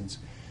chuppah begins.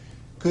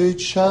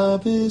 Good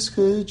Shabbos,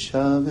 good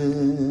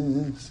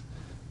Shabbos,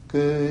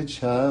 good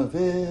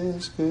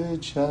Shabbos,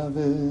 good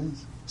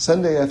Shabbos.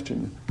 Sunday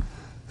afternoon.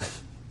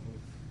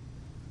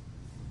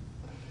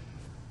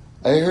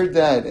 I heard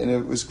that, and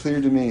it was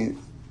clear to me,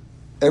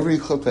 every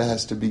chuppah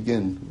has to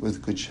begin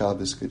with good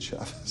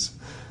Shabbos,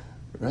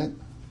 right?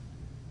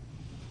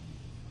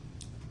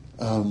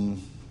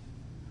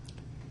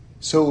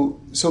 So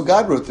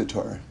God wrote the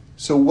Torah.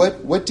 So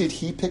what did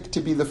He pick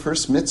to be the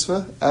first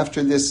mitzvah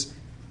after this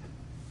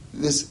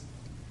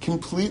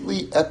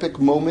completely epic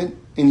moment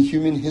in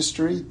human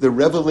history, the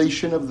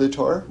revelation of the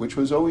Torah, which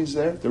was always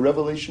there, the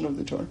revelation of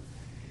the Torah?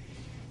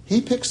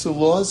 He picks the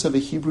laws of a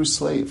Hebrew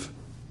slave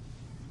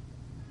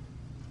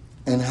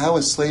and how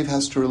a slave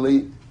has to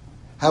relate,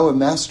 how a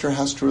master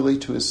has to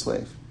relate to his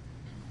slave.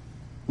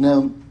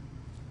 Now,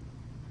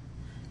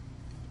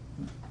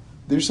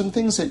 there's some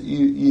things that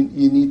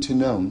you need to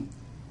know.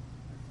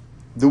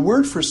 The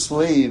word for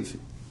slave,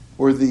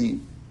 or the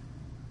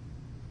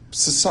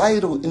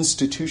societal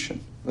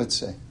institution, let's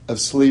say, of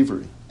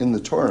slavery in the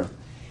Torah,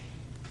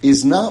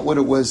 is not what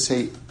it was,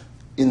 say,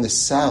 in the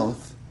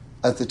South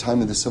at the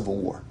time of the Civil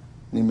War,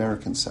 in the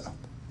American South,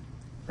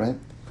 right?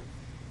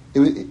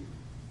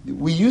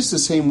 We use the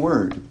same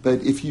word,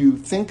 but if you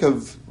think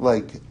of,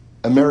 like,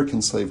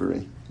 American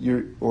slavery,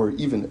 or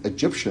even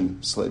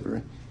Egyptian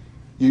slavery,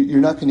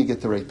 you're not going to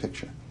get the right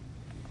picture.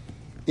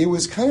 It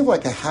was kind of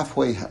like a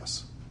halfway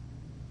house,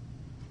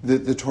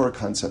 the Torah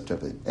concept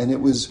of it. And it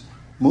was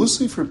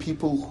mostly for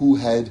people who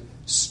had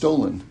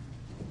stolen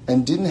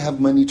and didn't have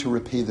money to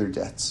repay their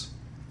debts.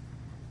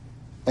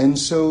 And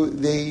so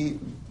they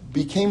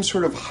became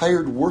sort of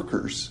hired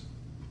workers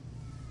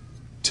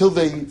till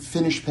they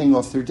finished paying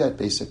off their debt,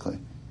 basically.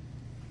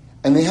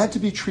 And they had to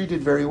be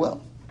treated very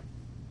well.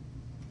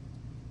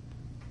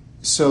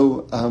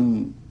 So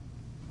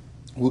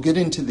we'll get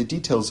into the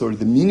details, or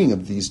the meaning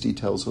of these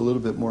details, a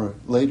little bit more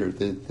later,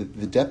 the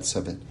depths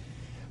of it.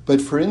 But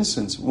for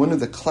instance, one of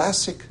the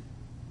classic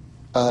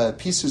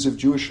pieces of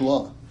Jewish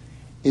law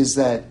is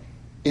that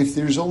if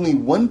there's only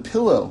one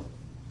pillow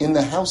in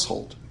the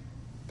household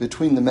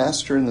between the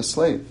master and the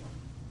slave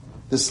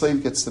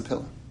gets the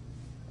pillow.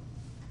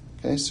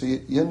 Okay, so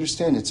you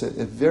understand it's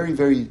a very,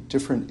 very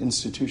different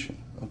institution.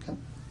 Okay,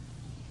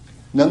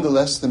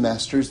 nonetheless, the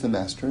master is the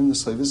master and the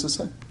slave is the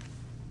slave.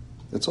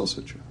 That's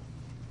also true.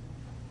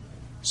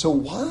 So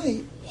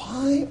why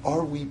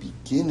are we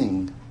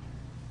beginning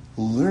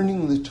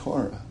learning the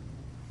Torah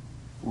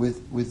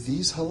with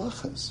these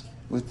halachas,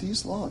 with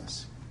these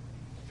laws?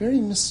 Very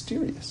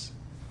mysterious.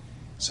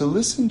 So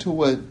listen to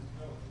what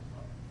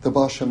the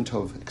Baal Shem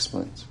Tov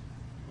explains.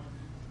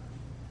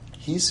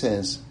 He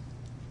says,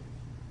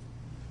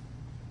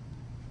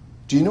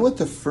 do you know what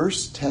the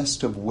first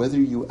test of whether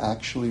you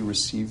actually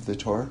receive the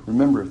Torah?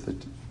 Remember,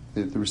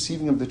 the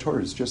receiving of the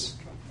Torah is just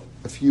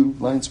a few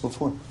lines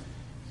before.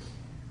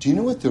 Do you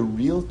know what the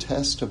real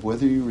test of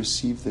whether you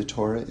receive the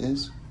Torah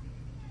is?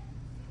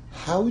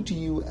 How do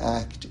you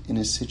act in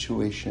a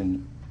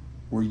situation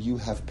where you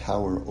have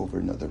power over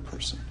another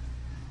person?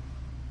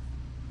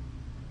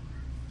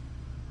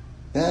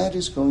 That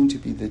is going to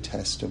be the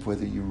test of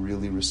whether you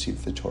really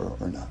receive the Torah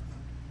or not.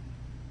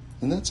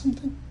 Isn't that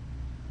something?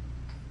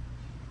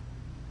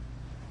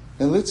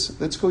 Now let's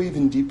go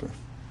even deeper.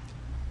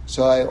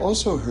 So I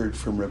also heard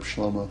from Reb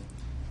Shlomo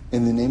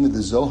in the name of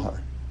the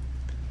Zohar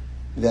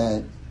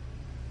that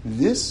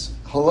this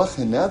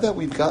halacha, now that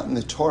we've gotten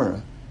the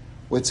Torah,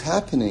 what's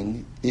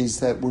happening is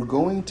that we're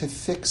going to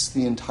fix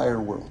the entire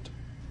world.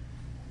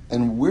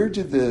 And where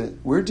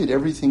did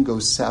everything go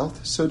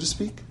south, so to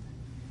speak?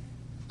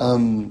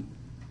 When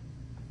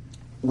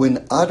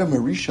Adam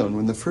HaRishon,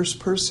 when the first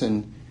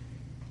person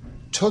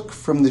took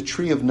from the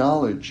tree of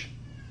knowledge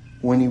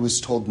when he was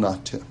told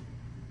not to.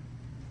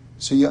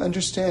 So you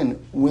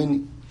understand,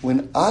 when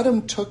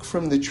Adam took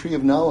from the tree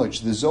of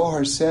knowledge, the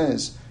Zohar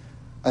says,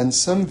 on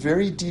some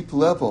very deep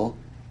level,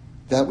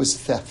 that was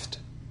theft.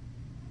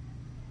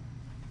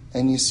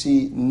 And you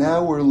see,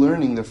 now we're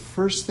learning, the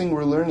first thing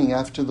we're learning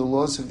after the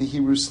laws of the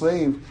Hebrew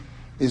slave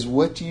is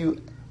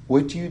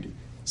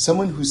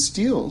someone who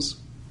steals,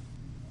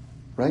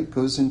 right,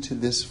 goes into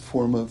this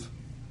form of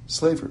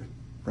slavery,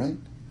 right?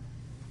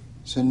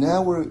 So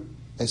now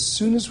as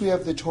soon as we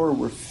have the Torah,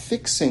 we're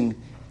fixing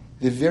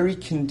the very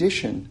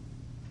condition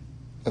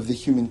of the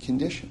human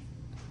condition,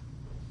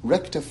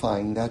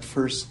 rectifying that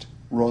first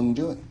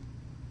wrongdoing.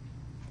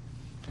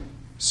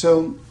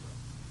 So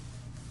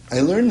I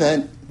learned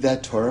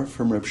that Torah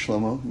from Reb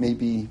Shlomo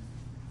maybe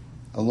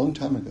a long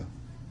time ago.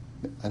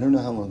 I don't know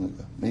how long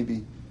ago.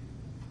 Maybe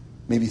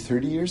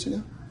 30 years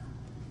ago.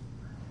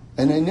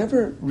 And I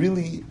never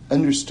really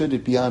understood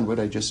it beyond what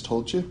I just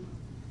told you.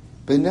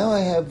 But now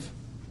I have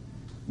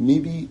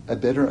maybe a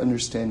better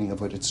understanding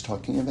of what it's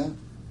talking about.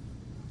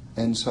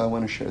 And so I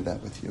want to share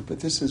that with you. But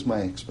this is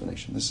my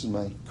explanation. This is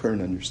my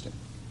current understanding.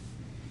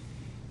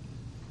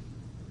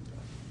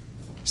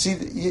 See,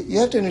 you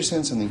have to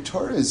understand something.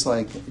 Torah is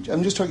like,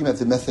 I'm just talking about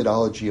the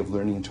methodology of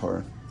learning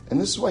Torah. And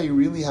this is why you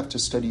really have to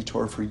study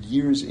Torah for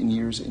years and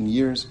years and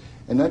years,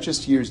 and not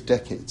just years,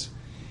 decades.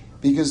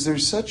 Because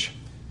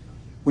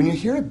when you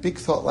hear a big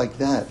thought like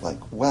that,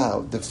 like,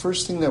 wow, the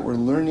first thing that we're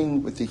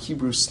learning with the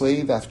Hebrew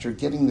slave after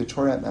getting the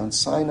Torah at Mount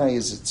Sinai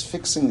is it's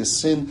fixing the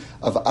sin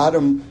of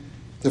Adam,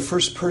 the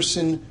first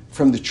person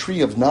from the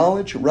tree of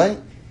knowledge, right?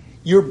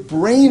 Your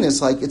brain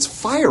is like, it's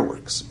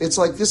fireworks. It's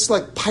like, this is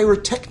like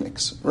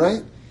pyrotechnics,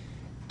 right?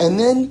 And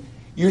then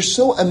you're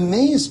so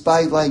amazed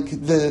by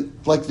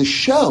the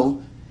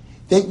show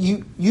that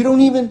you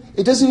don't even,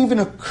 it doesn't even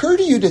occur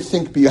to you to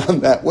think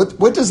beyond that.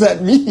 What does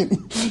that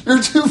mean?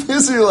 You're too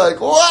busy like,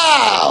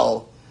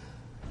 wow!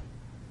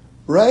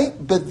 Right?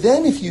 But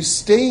then if you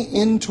stay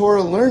in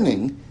Torah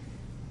learning,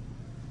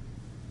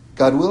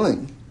 God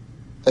willing,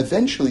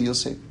 eventually you'll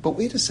say, but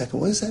wait a second,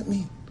 what does that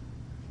mean?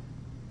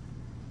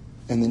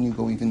 And then you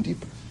go even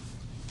deeper.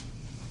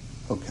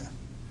 Okay.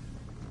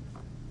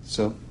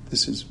 So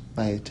this is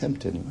my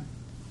attempt anyway.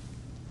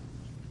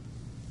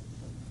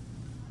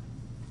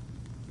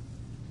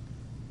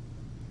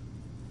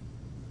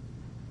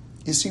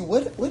 You see,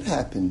 what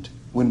happened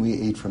when we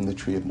ate from the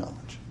tree of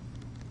knowledge?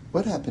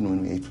 What happened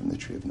when we ate from the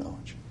tree of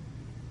knowledge?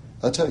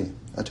 I'll tell you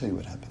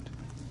what happened.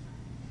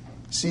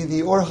 See,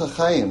 the Or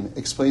HaChaim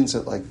explains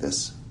it like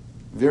this.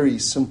 Very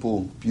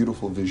simple,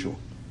 beautiful visual.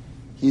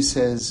 He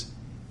says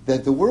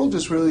that the world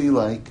is really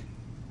like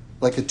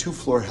a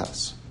 2-floor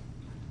house.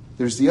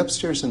 There's the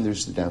upstairs and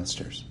there's the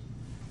downstairs.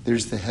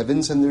 There's the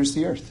heavens and there's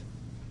the earth.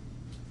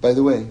 By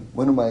the way,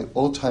 one of my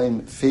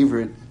all-time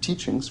favorite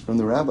teachings from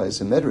the rabbis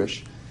in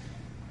Medrash,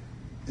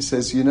 it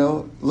says,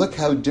 look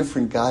how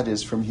different God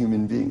is from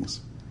human beings.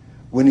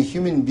 When a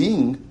human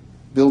being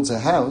builds a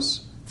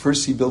house,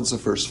 first he builds the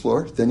first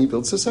floor, then he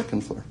builds the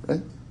second floor,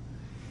 right?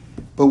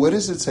 But what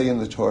does it say in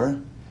the Torah?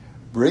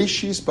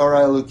 Breishis bara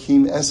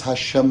Elokim es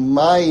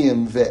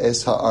hashamayim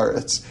ve'es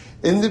haaretz.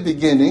 In the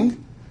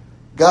beginning,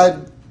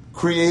 God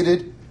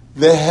created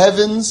the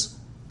heavens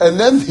and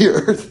then the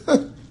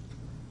earth.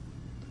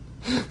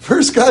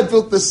 First, God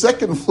built the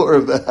second floor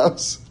of the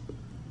house.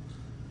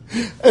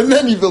 And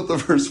then he built the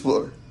first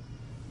floor.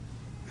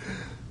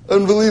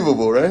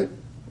 Unbelievable, right?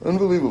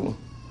 Unbelievable.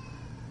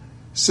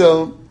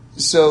 So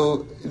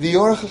the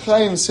Or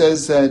HaChaim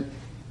says that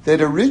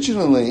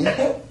originally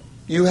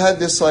you had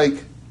this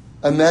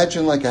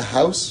imagine like a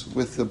house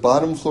with the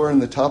bottom floor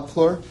and the top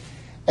floor,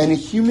 and a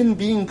human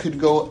being could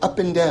go up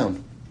and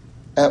down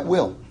at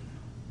will.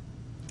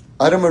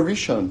 Adam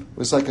HaRishon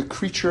was like a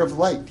creature of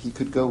light. He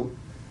could go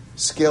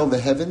scale the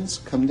heavens,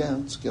 come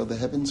down, scale the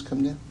heavens,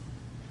 come down.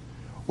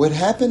 What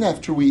happened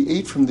after we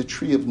ate from the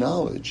tree of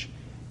knowledge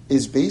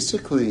is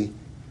basically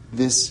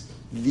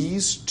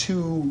these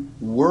two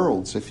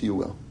worlds, if you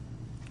will,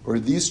 or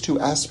these two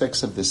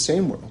aspects of the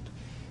same world,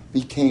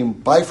 became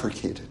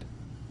bifurcated.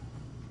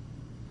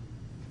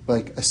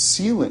 Like a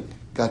ceiling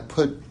got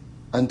put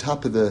on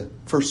top of the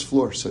first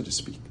floor, so to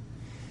speak.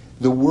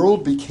 The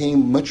world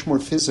became much more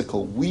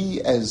physical.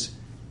 We as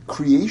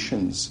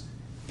creations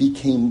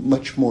became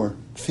much more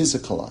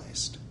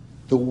physicalized.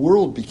 The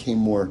world became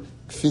more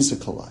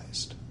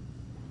physicalized.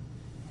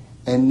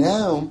 And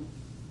now,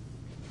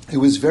 it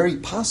was very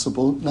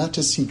possible not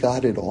to see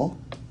God at all,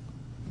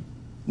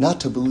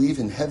 not to believe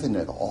in heaven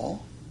at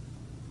all,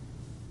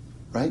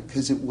 right?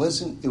 Because it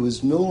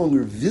was no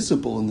longer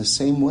visible in the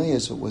same way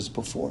as it was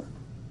before.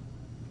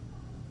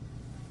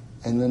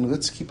 And then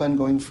let's keep on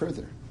going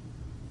further.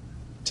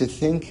 To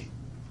think,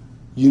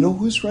 you know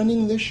who's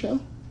running this show?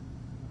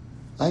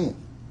 I am.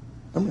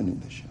 I'm running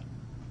this show.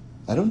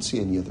 I don't see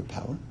any other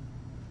power.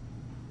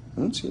 I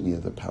don't see any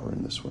other power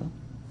in this world.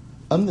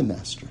 I'm the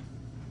master.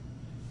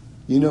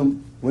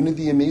 one of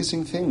the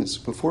amazing things,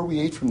 before we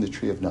ate from the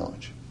tree of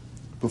knowledge,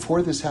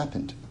 before this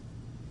happened,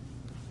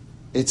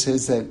 it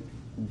says that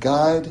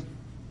God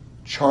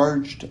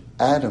charged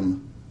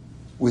Adam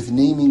with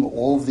naming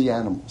all of the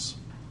animals.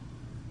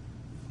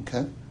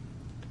 Okay?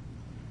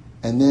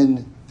 And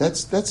then,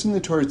 that's in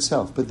the Torah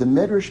itself, but the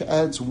Medrash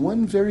adds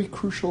one very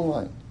crucial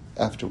line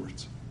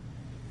afterwards.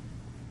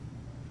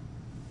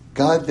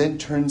 God then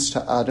turns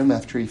to Adam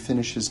after he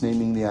finishes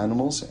naming the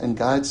animals, and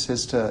God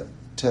says to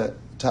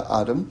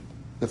Adam,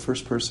 the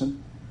first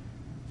person,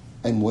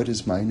 "And what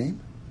is my name?"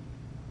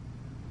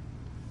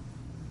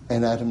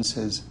 And Adam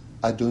says,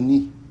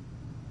 "Adoni,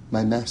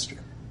 my master."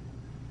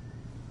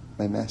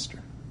 My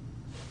master.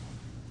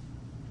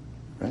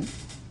 Right?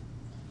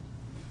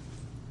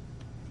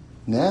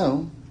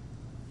 Now,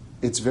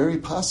 it's very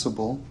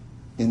possible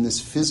in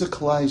this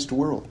physicalized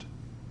world,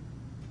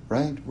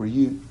 right,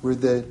 where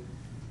the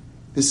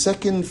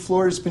second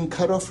floor has been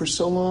cut off for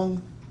so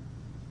long,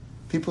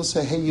 people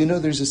say, "Hey, you know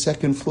there's a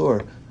second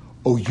floor."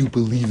 "Oh, you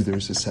believe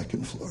there's a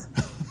second floor."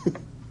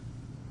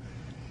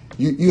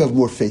 You have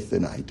more faith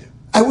than I do.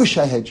 I wish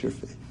I had your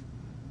faith.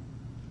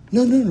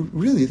 No,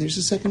 really, there's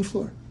a second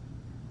floor.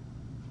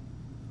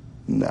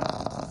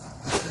 Nah.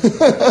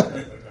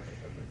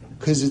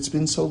 Because it's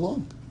been so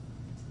long.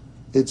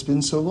 It's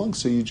been so long,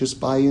 so you just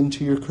buy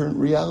into your current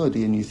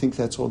reality and you think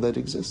that's all that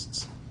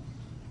exists.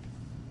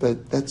 But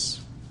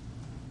it's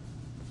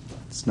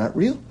not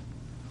real.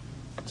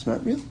 It's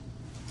not real.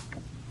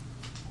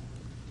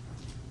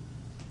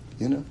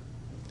 You know?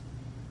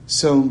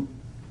 So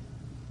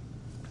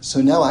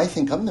now I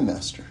think I'm the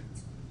master.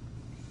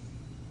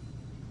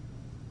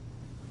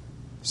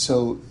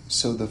 So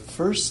the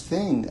first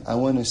thing I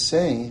want to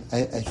say,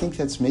 I think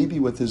that's maybe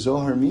what the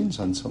Zohar means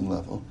on some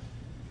level,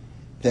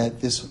 that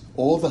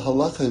all the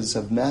halachas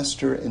of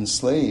master and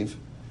slave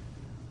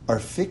are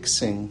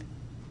fixing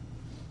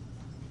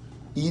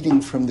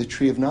eating from the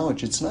tree of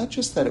knowledge. It's not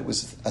just that it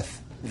was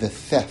the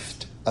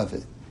theft of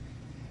it,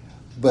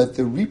 but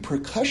the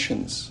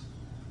repercussions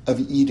of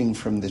eating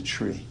from the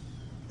tree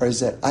is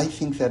that I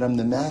think that I'm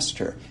the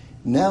master.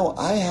 Now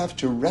I have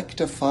to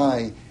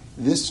rectify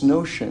this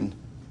notion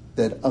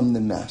that I'm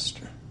the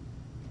master.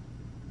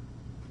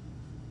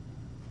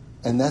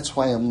 And that's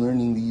why I'm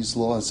learning these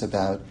laws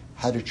about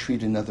how to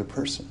treat another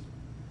person.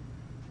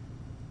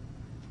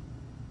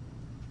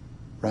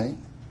 Right?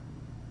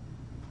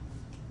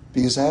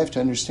 Because I have to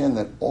understand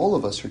that all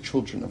of us are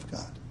children of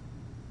God.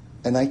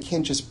 And I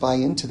can't just buy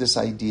into this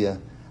idea.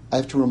 I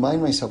have to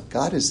remind myself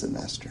God is the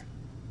master.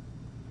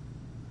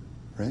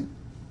 Right?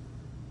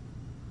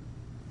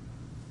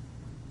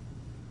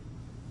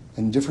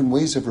 And different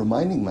ways of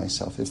reminding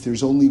myself. If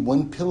there's only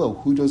one pillow,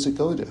 who does it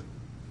go to?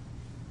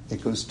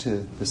 It goes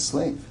to the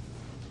slave.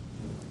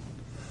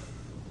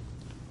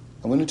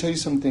 I want to tell you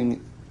something,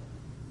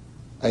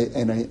 I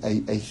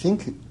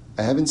think,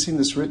 I haven't seen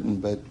this written,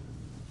 but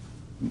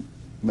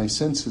my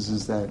sense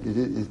is that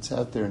it's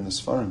out there in the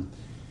Sfarim.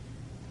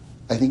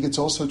 I think it's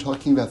also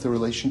talking about the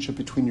relationship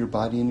between your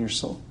body and your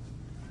soul.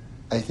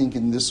 I think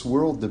in this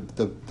world,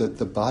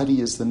 the body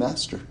is the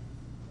master.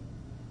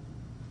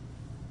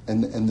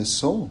 And the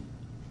soul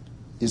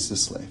is the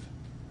slave.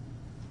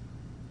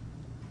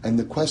 And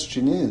the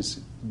question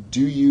is,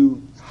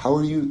 how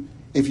are you,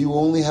 if you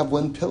only have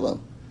one pillow,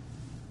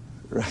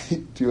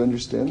 right? Do you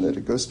understand that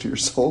it goes to your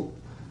soul?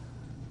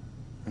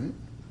 Right?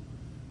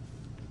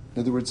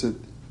 In other words, I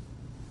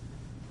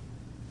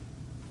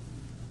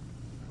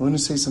want to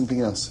say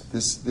something else.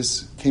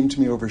 This came to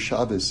me over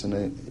Shabbos, and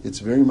it's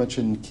very much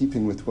in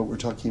keeping with what we're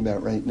talking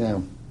about right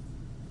now.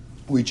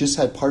 We just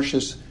had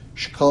Parshas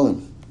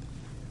Shekalim,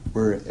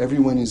 where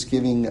everyone is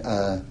giving,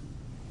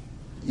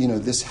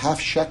 this half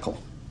shekel,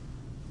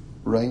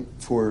 right,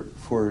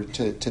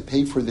 to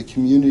pay for the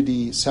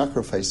community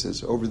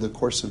sacrifices over the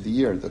course of the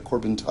year, the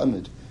Korban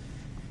Tamid.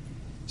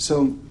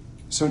 So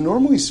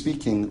normally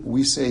speaking,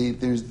 we say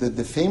there's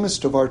the famous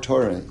Devar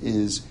Torah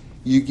is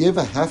you give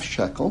a half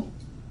shekel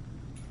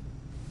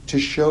to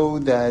show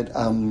that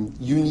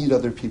you need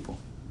other people,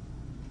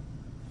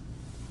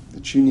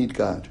 that you need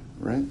God,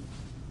 right?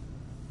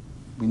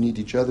 We need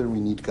each other,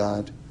 we need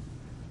God.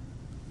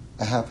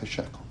 A half a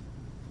shekel.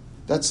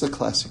 That's the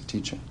classic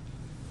teaching.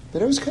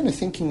 But I was kind of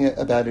thinking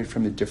about it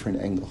from a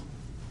different angle.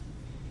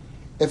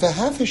 If a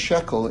half a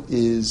shekel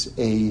is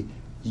a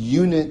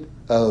unit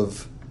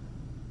of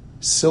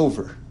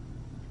silver,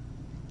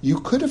 you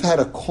could have had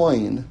a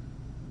coin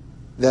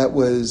that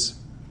was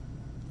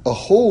a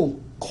whole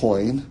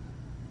coin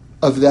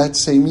of that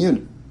same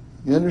unit.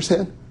 You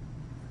understand?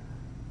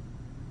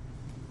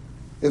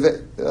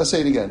 I'll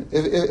say it again.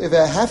 If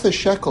a half a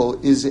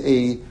shekel is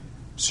a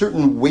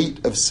certain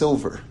weight of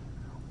silver,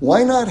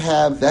 why not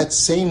have that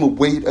same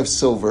weight of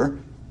silver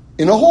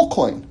in a whole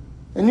coin?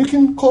 And you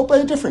can call it by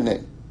a different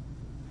name.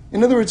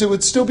 In other words, it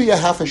would still be a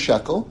half a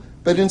shekel,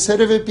 but instead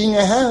of it being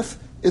a half,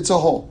 it's a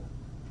whole.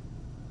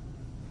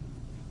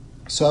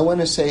 So I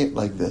want to say it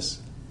like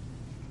this.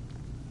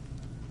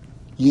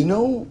 You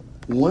know,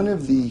 one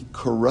of the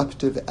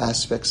corruptive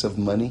aspects of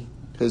money,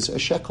 because a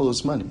shekel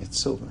is money, it's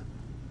silver.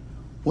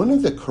 One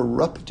of the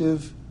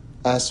corruptive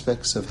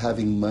aspects of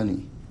having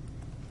money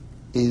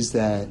is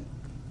that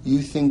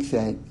you think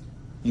that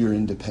you're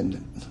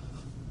independent.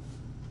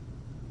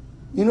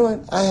 You know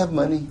what? I have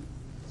money.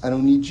 I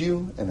don't need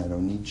you, and I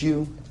don't need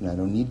you, and I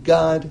don't need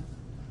God,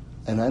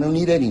 and I don't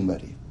need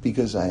anybody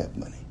because I have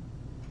money.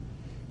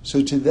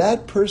 So to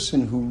that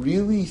person who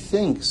really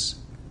thinks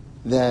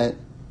that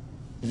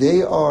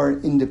they are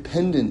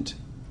independent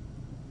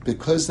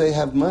because they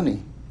have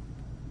money,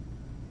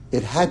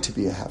 it had to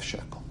be a half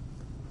shekel.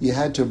 You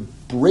had to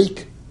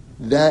break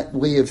that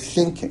way of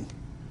thinking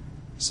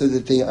so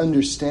that they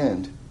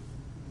understand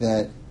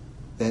that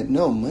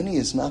no, money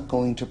is not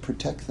going to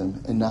protect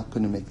them and not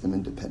going to make them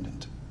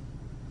independent.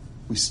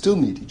 We still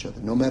need each other,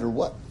 no matter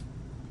what.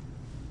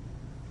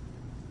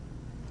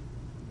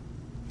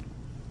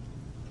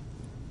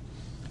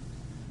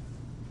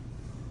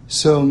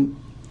 So,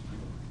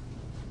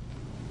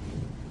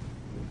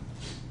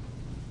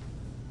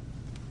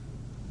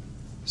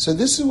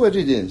 this is what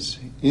it is.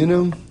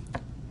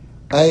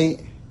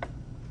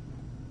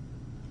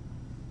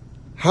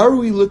 How are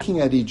we looking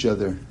at each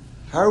other?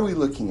 How are we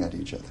looking at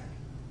each other?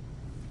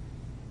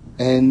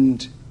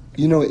 And,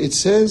 it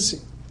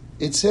says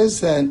that, it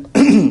says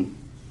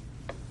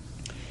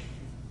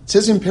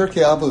in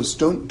Pirkei Avos,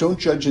 don't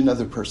judge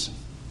another person.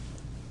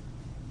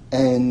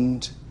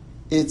 And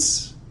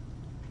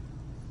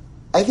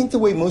I think the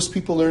way most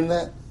people learn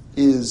that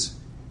is,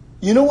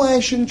 you know why I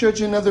shouldn't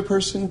judge another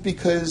person?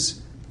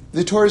 Because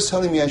the Torah is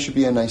telling me I should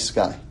be a nice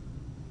guy.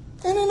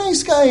 And a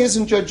nice guy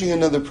isn't judging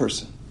another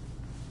person.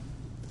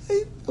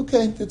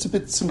 Okay, that's a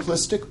bit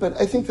simplistic, but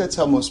I think that's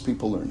how most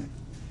people learn it.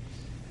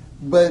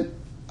 But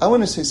I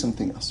want to say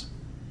something else.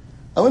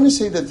 I want to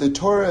say that the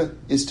Torah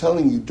is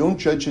telling you don't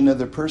judge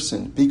another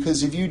person,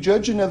 because if you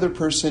judge another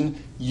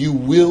person, you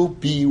will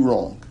be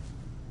wrong.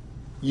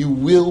 You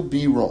will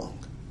be wrong.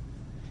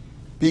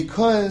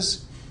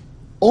 Because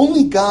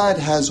only God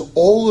has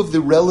all of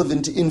the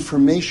relevant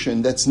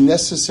information that's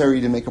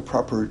necessary to make a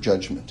proper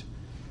judgment.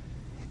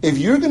 If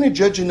you're going to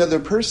judge another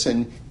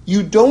person,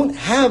 you don't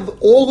have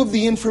all of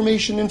the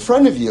information in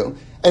front of you.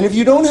 And if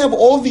you don't have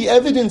all the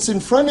evidence in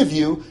front of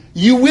you,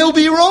 you will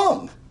be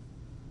wrong.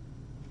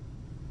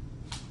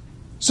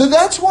 So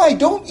that's why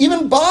don't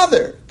even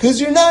bother,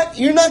 because you're not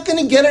going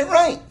to get it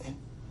right.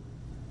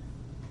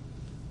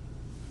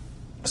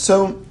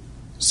 So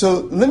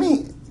let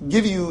me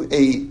give you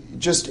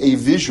just a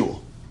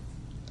visual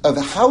of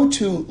how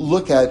to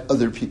look at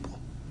other people.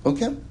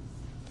 Okay?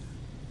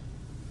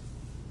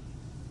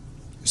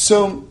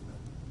 So,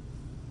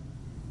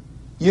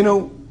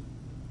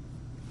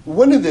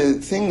 one of the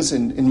things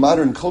in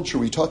modern culture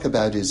we talk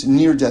about is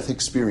near-death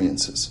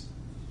experiences.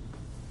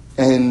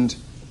 And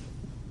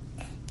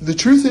the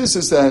truth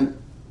is that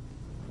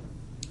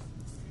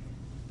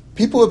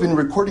people have been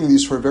recording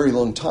these for a very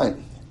long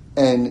time.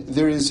 And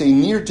there is a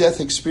near-death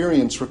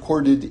experience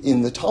recorded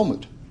in the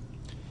Talmud.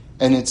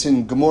 And it's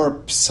in Gemara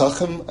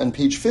Pesachim on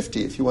page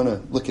 50, if you want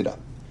to look it up.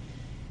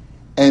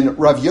 And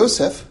Rav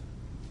Yosef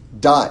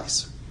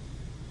dies.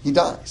 He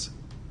dies.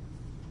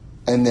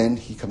 And then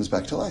he comes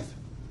back to life.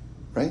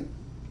 Right?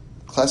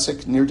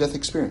 Classic near-death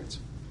experience.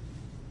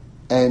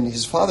 And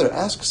his father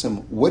asks him,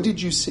 what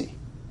did you see?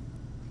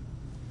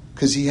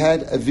 Because he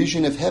had a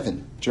vision of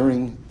heaven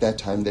during that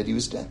time that he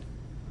was dead.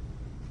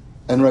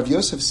 And Rav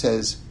Yosef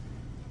says,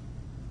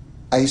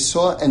 I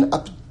saw an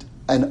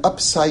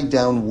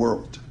upside-down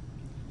world.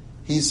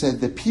 He said,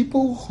 the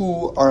people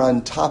who are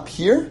on top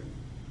here,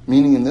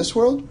 meaning in this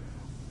world,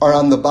 are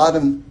on the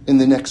bottom in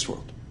the next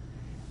world.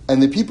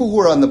 And the people who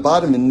are on the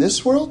bottom in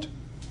this world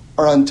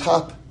are on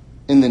top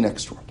in the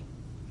next world.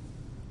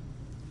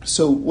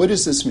 So what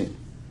does this mean?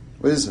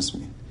 What does this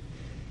mean?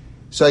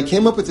 So I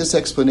came up with this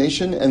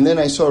explanation, and then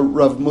I saw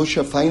Rav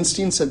Moshe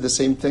Feinstein said the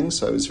same thing,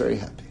 so I was very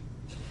happy.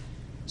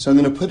 So I'm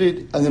going to put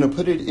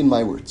it in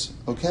my words,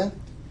 okay?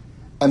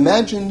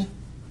 Imagine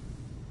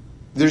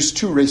there's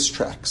two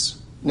racetracks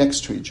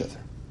next to each other,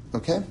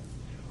 okay?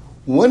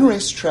 One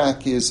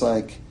racetrack is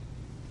like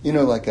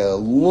a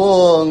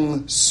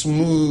long,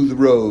 smooth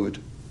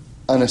road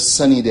on a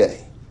sunny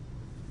day.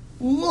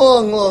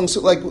 Long,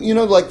 so like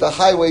the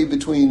highway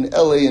between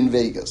LA and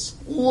Vegas.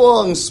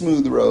 Long,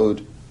 smooth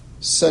road,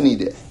 sunny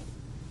day.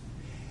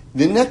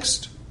 The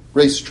next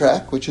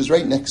racetrack, which is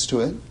right next to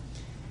it,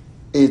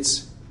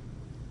 it's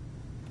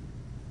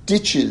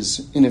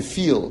ditches in a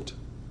field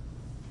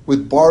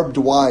with barbed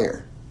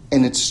wire,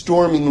 and it's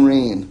storming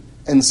rain,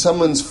 and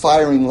someone's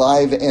firing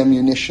live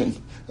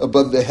ammunition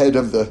above the head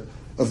of the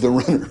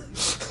runner.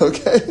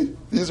 Okay?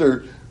 These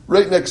are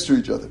right next to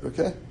each other,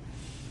 okay?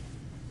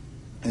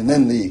 And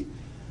then the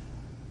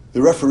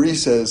referee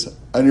says,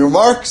 on your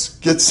marks,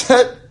 get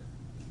set,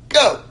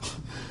 go!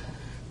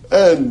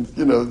 And,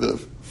 the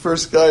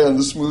first guy on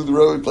the smooth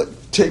road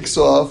takes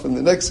off, and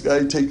the next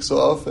guy takes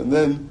off, and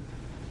then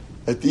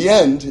at the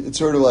end, it's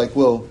sort of like,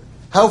 well,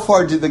 how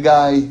far did the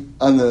guy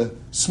on the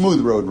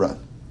smooth road run?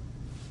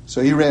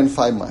 So he ran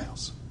 5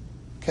 miles.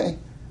 Okay?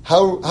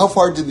 How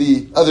far did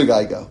the other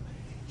guy go?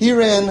 He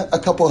ran a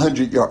couple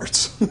 100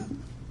 yards.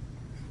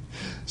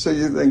 So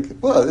you think,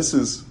 well, this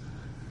is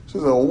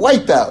This is a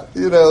wipeout,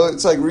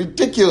 it's like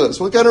ridiculous.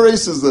 What kind of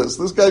race is this?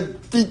 This guy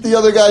beat the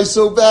other guy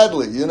so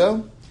badly,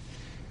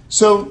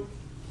 So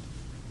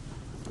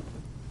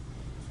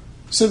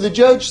the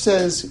judge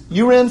says,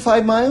 you ran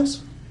 5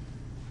 miles?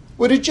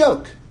 What a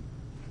joke.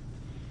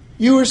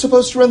 You were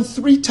supposed to run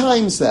 3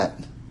 times that.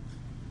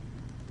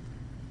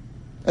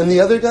 And the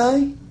other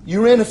guy,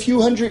 you ran a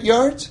few hundred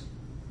yards?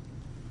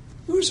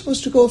 You were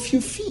supposed to go a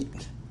few feet.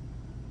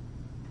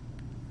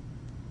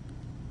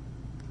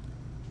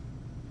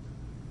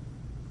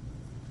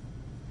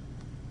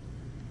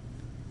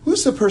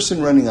 Who's the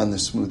person running on the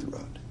smooth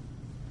road?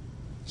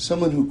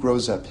 Someone who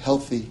grows up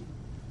healthy,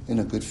 in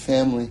a good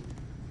family,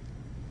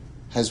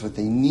 has what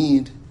they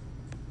need.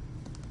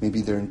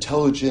 Maybe they're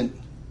intelligent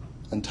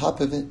on top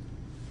of it.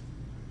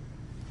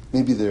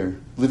 Maybe they're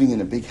living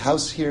in a big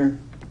house here.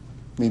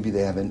 Maybe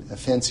they have a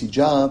fancy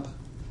job,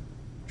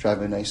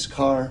 drive a nice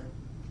car.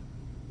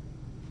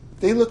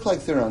 They look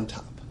like they're on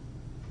top.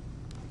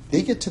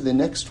 They get to the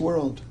next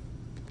world,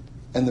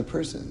 and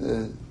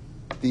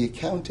the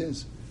account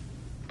is,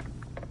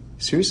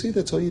 seriously,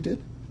 that's all you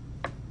did?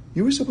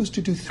 You were supposed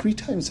to do 3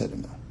 times that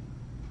amount.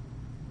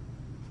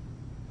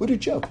 What a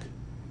joke.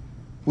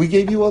 We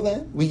gave you all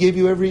that? We gave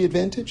you every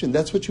advantage, and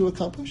that's what you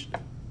accomplished?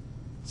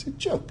 It's a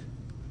joke.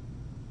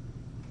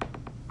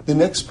 The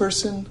next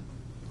person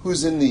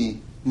who's in the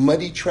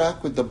muddy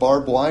track with the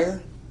barbed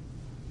wire,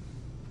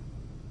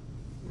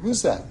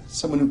 who's that?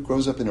 Someone who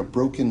grows up in a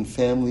broken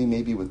family,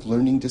 maybe with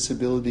learning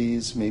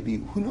disabilities, maybe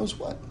who knows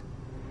what,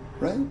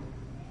 right?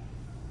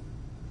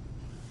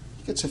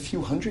 He gets a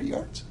few hundred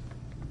yards.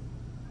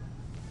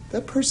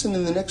 That person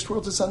in the next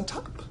world is on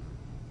top.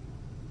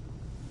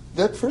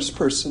 That first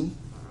person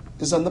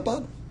is on the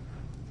bottom.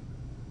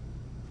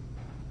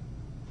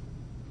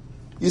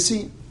 You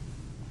see,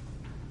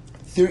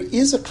 there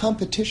is a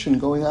competition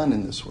going on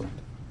in this world.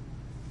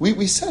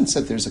 We sense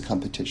that there's a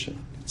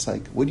competition. It's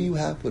like, what do you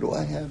have? What do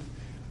I have?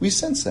 We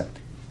sense that.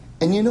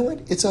 And you know what?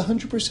 It's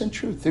 100%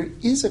 true. There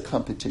is a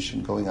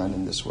competition going on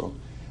in this world.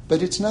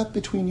 But it's not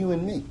between you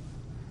and me.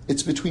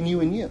 It's between you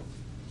and you.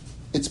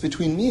 It's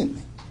between me and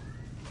me.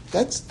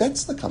 That's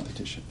the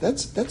competition.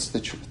 That's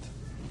the truth.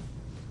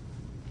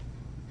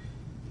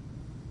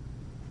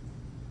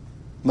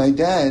 My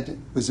dad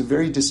was a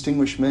very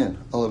distinguished man,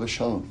 Olav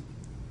Shalom.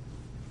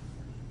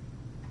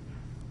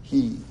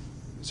 He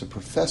was a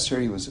professor,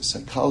 he was a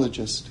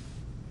psychologist.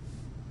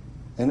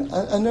 And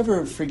I'll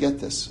never forget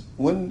this.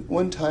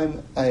 One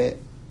time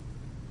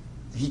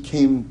he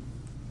came,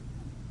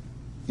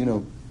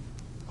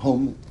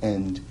 home,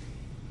 and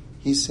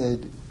he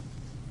said,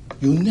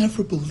 "You'll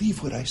never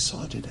believe what I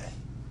saw today."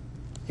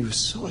 He was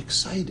so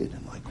excited.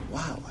 I'm like,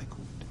 wow,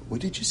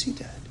 what did you see,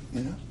 Dad?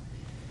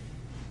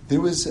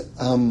 There was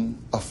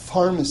a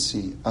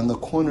pharmacy on the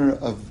corner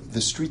of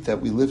the street that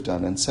we lived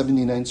on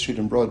 79th Street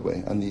and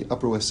Broadway, on the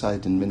Upper West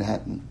Side in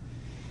Manhattan.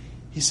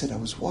 He said, I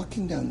was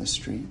walking down the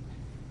street,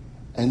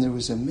 and there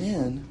was a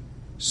man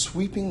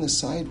sweeping the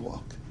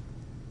sidewalk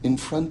in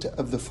front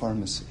of the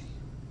pharmacy.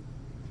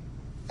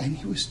 And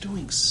he was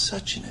doing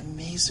such an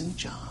amazing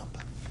job.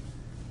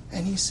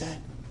 And he said,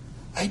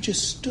 I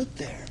just stood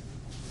there,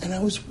 and I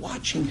was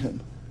watching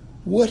him.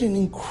 What an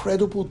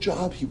incredible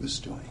job he was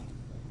doing.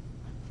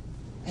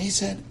 And he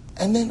said,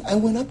 and then I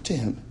went up to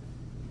him,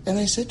 and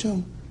I said to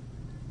him,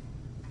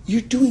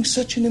 you're doing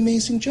such an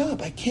amazing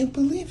job. I can't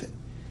believe it.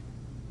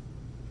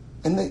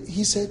 And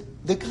he said,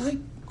 the guy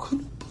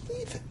couldn't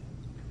believe it.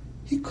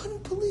 He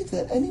couldn't believe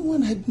that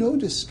anyone had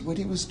noticed what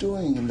he was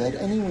doing and that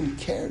anyone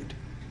cared.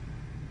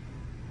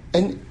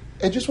 And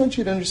I just want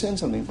you to understand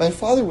something. My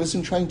father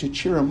wasn't trying to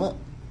cheer him up.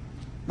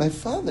 My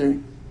father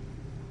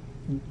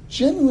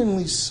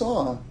genuinely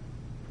saw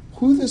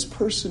who this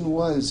person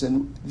was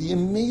and the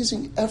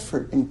amazing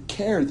effort and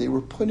care they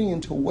were putting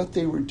into what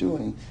they were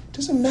doing. It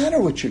doesn't matter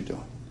what you're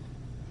doing.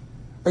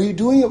 Are you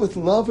doing it with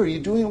love? Are you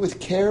doing it with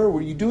care?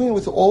 Were you doing it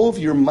with all of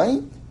your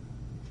might?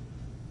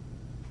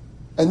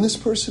 And this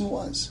person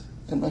was.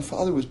 And my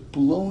father was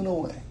blown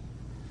away.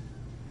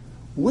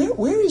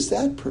 Where is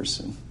that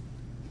person?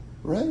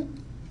 Right?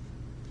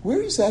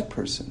 Where is that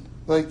person?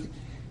 Like,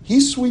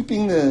 he's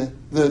sweeping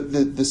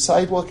the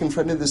sidewalk in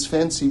front of this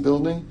fancy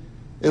building.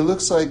 It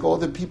looks like all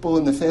the people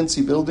in the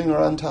fancy building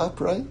are on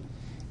top, right?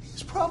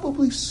 He's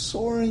probably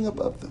soaring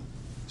above them.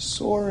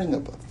 Soaring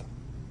above them.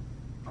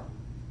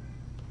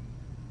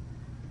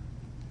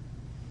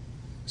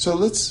 So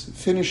let's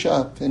finish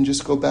up and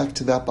just go back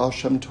to that Baal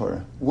Shem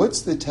Torah.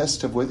 What's the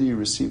test of whether you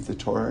receive the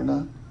Torah or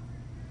not?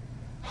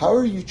 How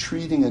are you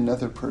treating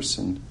another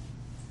person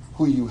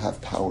who you have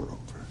power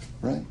over,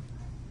 right?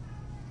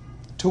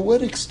 To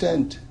what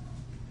extent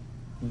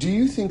do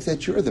you think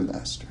that you're the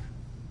master?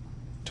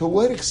 To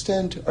what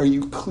extent are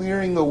you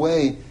clearing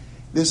away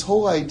this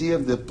whole idea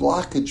of the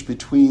blockage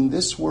between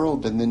this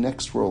world and the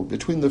next world,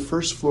 between the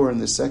first floor and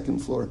the second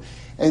floor,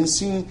 and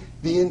seeing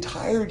the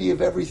entirety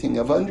of everything,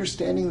 of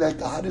understanding that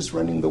God is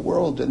running the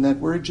world and that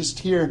we're just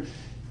here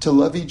to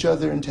love each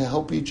other and to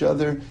help each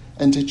other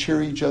and to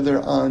cheer each other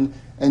on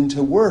and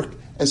to work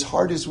as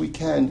hard as we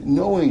can,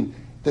 knowing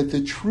that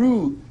the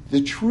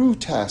true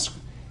task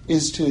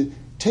is to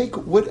take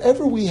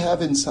whatever we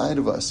have inside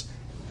of us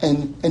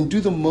and do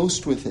the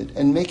most with it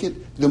and make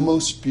it the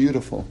most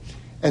beautiful.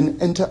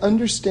 And to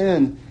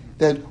understand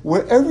that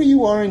wherever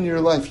you are in your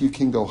life, you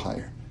can go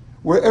higher.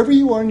 Wherever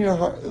you are in your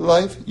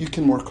life, you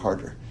can work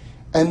harder.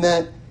 And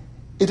that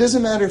it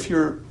doesn't matter if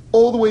you're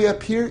all the way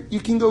up here, you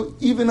can go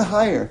even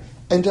higher.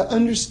 And to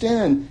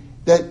understand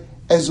that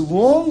as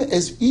long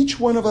as each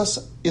one of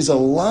us is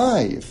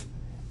alive,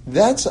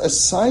 that's a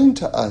sign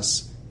to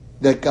us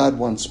that God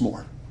wants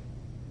more.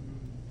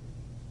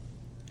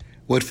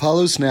 What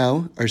follows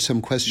now are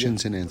some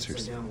questions and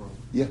answers.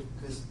 Yeah.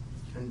 Because,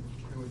 and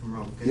correct me if I'm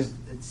wrong, because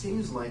it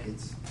seems like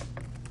it's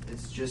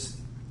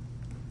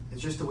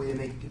just a way to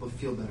make people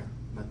feel better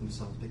about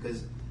themselves.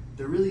 Because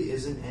there really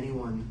isn't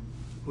anyone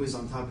who is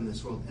on top in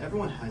this world.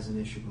 Everyone has an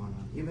issue going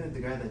on. Even if the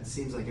guy that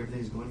seems like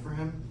everything's going for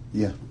him,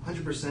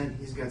 100%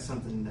 he's got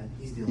something that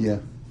he's dealing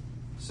with.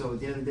 So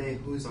at the end of the day,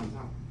 who's on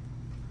top?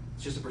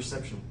 It's just a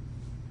perception.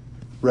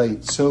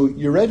 Right. So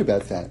you're right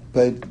about that.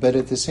 But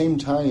at the same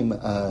time,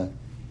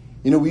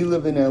 we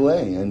live in LA,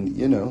 and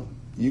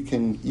you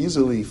can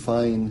easily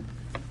find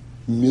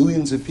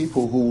millions of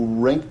people who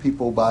rank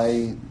people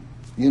by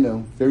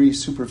very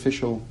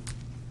superficial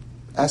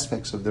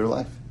aspects of their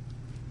life.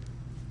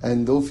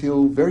 And they'll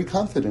feel very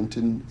confident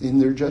in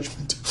their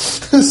judgment.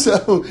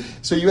 So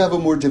you have a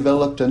more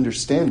developed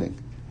understanding.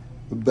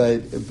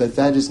 But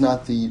that is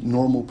not the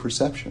normal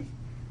perception.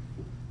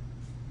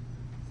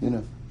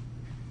 And,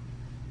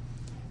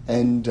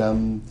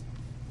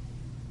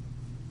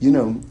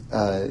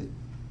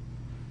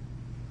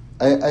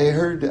 I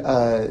heard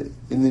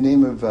in the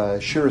name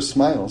of Shira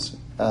Smiles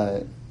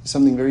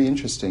something very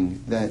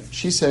interesting, that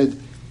she said,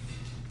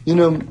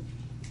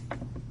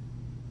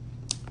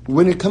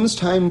 when it comes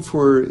time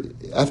for,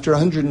 after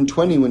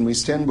 120, when we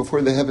stand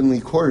before the heavenly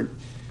court,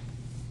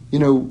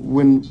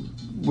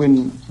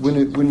 when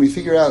we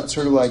figure out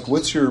sort of like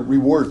what's your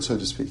reward, so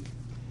to speak.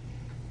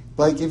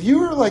 Like if you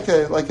were like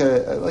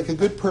a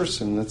good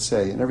person, let's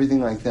say, and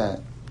everything like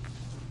that,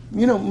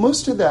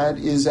 most of that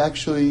is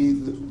actually,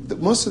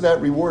 most of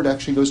that reward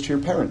actually goes to your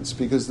parents,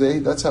 because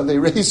that's how they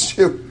raised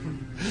you.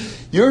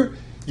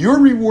 Your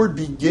reward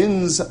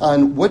begins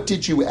on what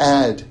did you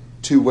add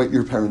to what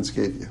your parents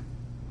gave you.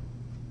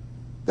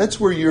 That's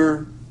where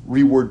your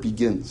reward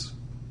begins.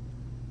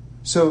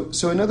 So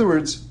in other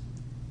words,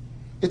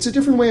 it's a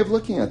different way of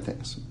looking at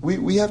things.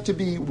 We have to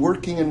be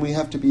working, and we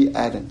have to be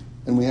adding,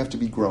 and we have to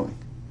be growing.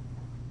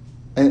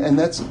 And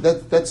that's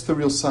the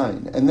real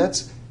sign. And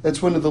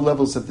that's one of the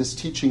levels that this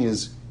teaching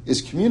is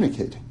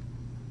communicating.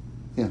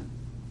 Yeah.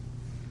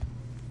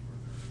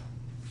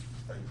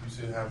 Like you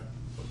said, we have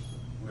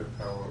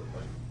power.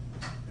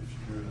 Like if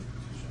you're in a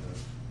position of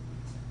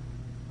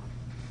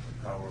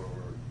power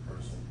over a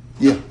person.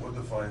 Yeah. What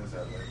defines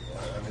that? Like,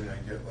 I mean, I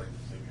get like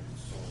maybe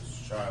it's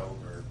someone's child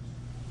or.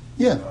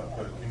 Yeah.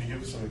 But can you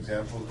give us some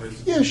examples,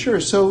 basically? Yeah, sure.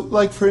 So,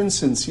 like for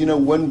instance,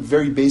 one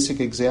very basic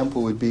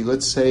example would be,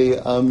 let's say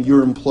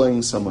you're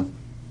employing someone.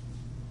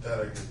 That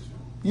I get too.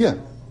 Yeah.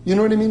 You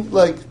know what I mean?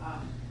 Like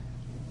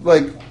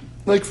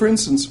for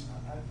instance,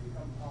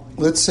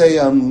 let's say,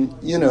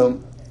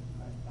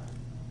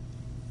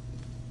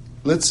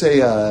 let's say,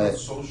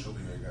 socially,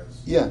 I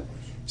guess. Yeah.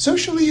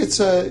 Socially,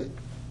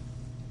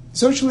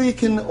 socially it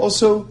can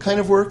also kind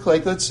of work.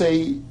 Like, let's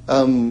say,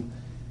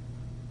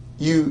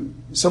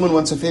 someone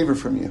wants a favor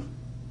from you,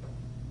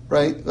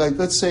 right? Like,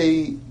 let's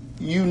say,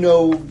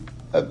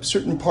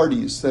 certain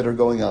parties that are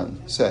going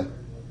on, say,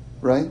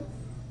 right?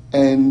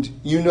 And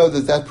you know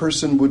that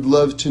person would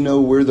love to know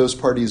where those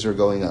parties are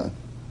going on.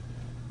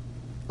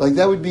 Like,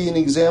 that would be an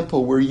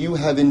example where you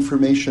have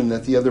information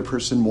that the other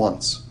person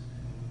wants.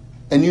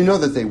 And you know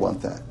that they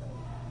want that.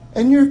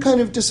 And you're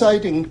kind of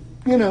deciding,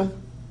 how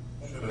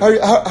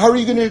are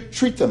you going to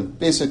treat them,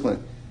 basically?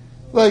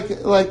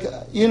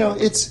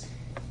 It's...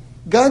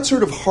 God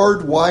sort of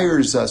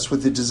hardwires us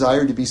with the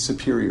desire to be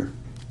superior.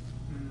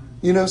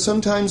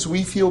 Sometimes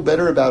we feel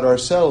better about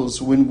ourselves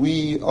when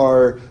we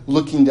are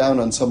looking down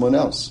on someone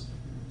else.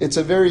 It's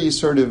a very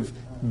sort of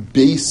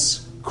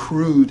base,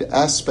 crude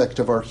aspect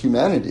of our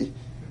humanity,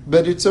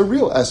 but it's a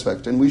real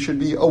aspect, and we should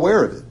be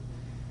aware of it.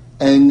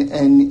 And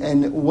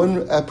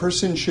a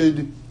person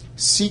should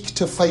seek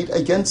to fight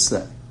against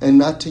that and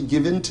not to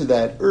give in to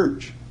that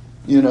urge,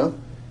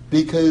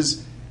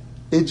 because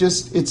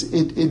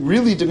it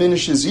really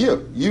diminishes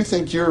you. You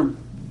think you're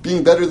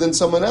being better than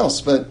someone else,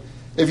 but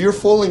if you're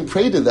falling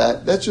prey to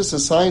that, that's just a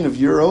sign of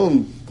your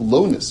own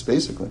lowness,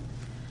 basically.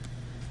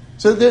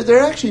 So there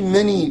are actually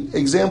many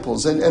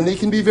examples, and they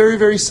can be very,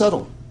 very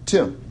subtle,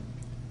 too.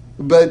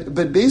 But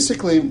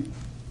basically,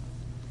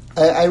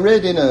 I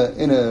read in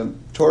a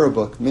Torah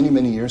book many,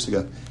 many years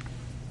ago,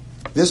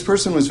 this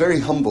person was very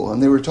humble,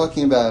 and they were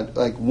talking about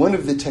like one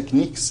of the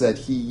techniques that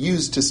he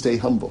used to stay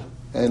humble.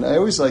 And I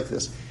always like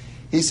this.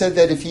 He said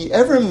that if he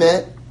ever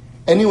met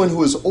anyone who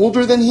was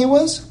older than he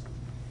was,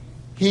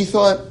 he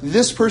thought,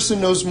 this person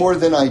knows more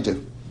than I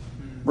do.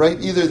 Right?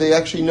 Either they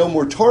actually know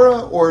more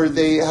Torah, or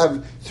they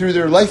have, through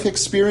their life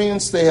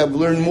experience, they have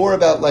learned more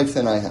about life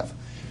than I have.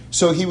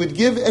 So he would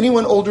give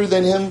anyone older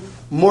than him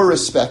more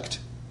respect.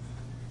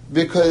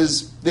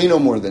 because they know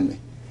more than me.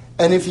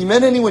 And if he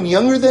met anyone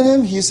younger than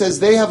him, he says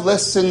they have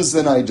less sins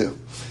than I do.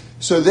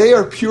 So they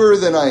are purer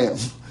than I am.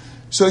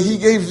 So he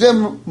gave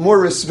them more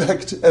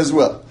respect as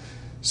well.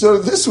 So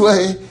this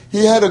way,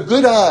 he had a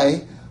good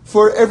eye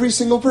for every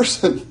single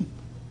person.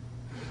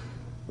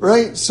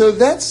 Right? So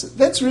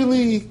that's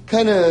really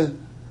kind of...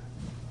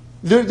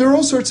 There are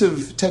all sorts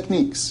of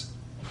techniques.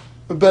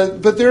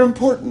 But they're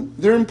important.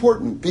 They're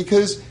important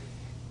because,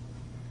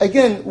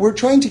 again, we're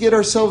trying to get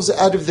ourselves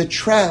out of the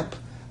trap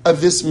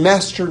of this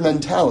master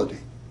mentality.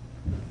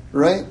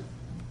 Right?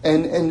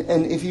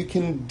 And if you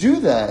can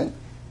do that,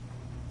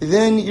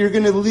 then you're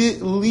going to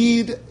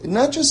lead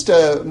not just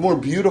a more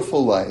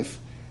beautiful life,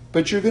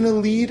 but you're going to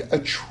lead a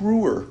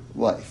truer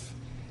life.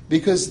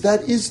 Because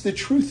that is the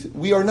truth.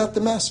 We are not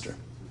the master.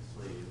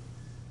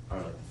 Are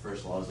like the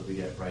first laws that we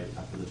get right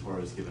after the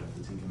Torah is given,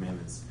 the Ten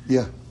Commandments.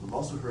 Yeah. We've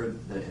also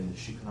heard that in the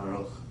Shulchan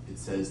Aruch it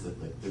says that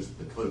like there's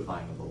the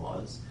codifying of the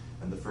laws,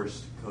 and the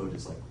first code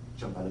is like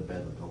jump out of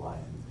bed like a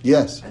lion.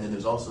 Yes. And then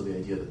there's also the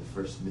idea that the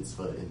first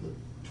mitzvah in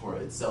the Torah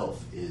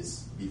itself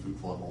is be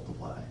fruitful and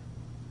multiply.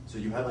 So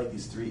you have like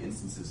these three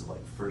instances of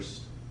like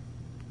first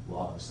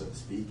laws, so to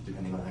speak,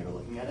 depending on how you're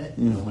looking at it.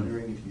 Mm-hmm. And I'm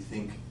wondering if you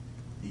think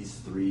these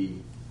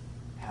three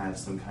have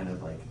some kind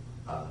of like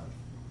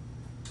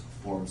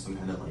form some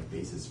kind of like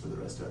basis for the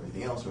rest of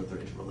everything else, or if they're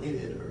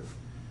interrelated,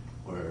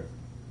 or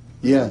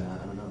Yeah.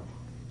 I don't know.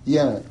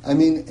 Yeah, I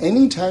mean,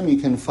 anytime you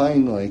can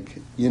find like,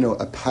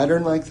 a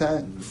pattern like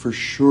that, for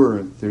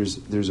sure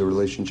there's a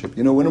relationship.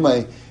 One of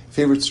my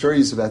favorite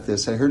stories about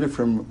this, I heard it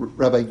from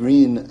Rabbi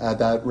Green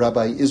about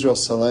Rabbi Israel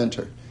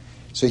Salanter.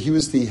 So he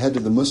was the head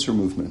of the Musar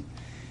movement.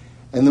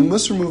 And the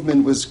Musar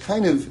movement was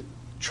kind of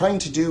trying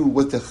to do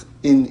what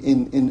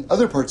in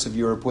other parts of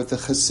Europe, what the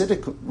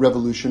Hasidic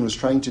revolution was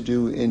trying to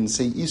do in,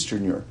 say,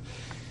 Eastern Europe.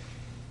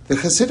 The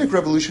Hasidic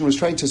revolution was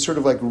trying to sort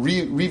of like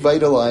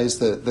revitalize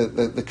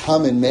the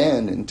common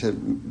man and to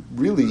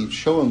really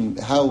show him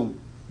how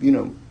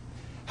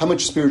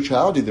much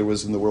spirituality there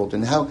was in the world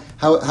and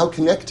how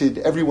connected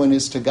everyone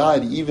is to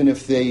God, even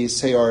if they,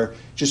 say, are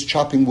just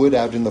chopping wood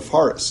out in the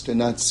forest and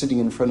not sitting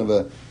in front of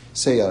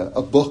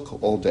a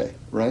book all day,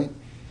 right?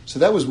 So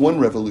that was one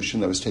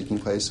revolution that was taking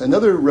place.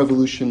 Another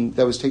revolution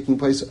that was taking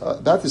place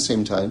about the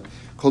same time,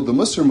 called the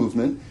Musar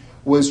movement,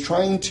 was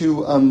trying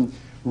to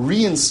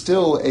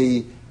reinstill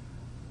a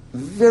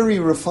very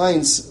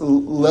refined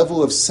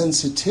level of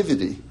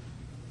sensitivity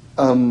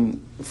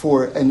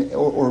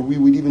or we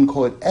would even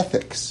call it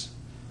ethics,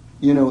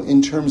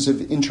 in terms of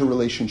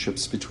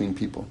interrelationships between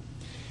people.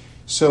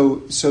 So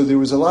there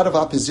was a lot of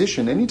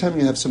opposition. Anytime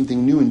you have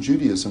something new in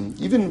Judaism,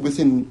 even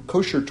within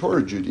kosher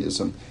Torah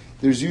Judaism,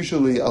 there's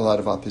usually a lot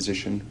of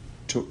opposition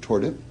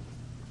toward it,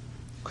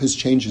 because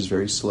change is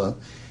very slow.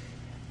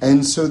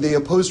 And so they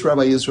opposed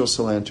Rabbi Israel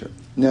Salanter.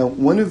 Now,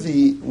 one of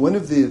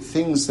the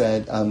things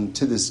that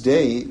to this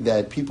day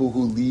that people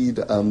who lead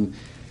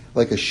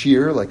like a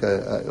shir, like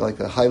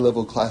a high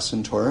level class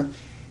in Torah,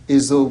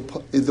 is they'll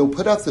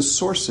put out the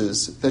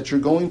sources that you're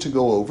going to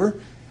go over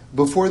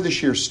before the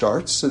shir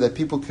starts, so that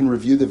people can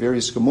review the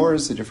various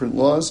Gemaras, the different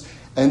laws,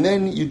 and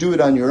then you do it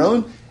on your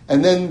own,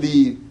 and then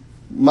the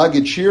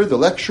Magid Shir, the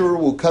lecturer,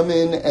 will come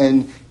in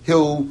and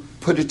he'll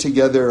put it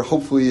together,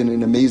 hopefully in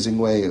an amazing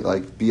way,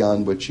 like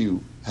beyond what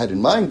you had in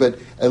mind, but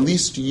at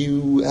least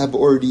you have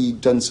already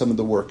done some of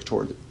the work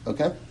toward it,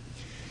 okay?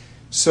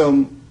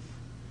 So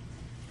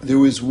there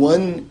was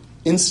one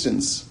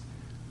instance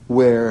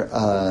where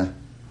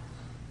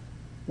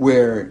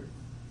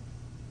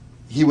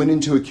he went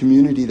into a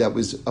community that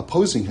was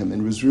opposing him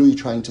and was really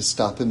trying to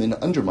stop him and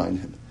undermine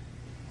him.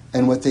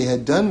 And what they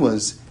had done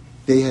was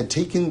they had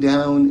taken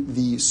down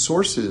the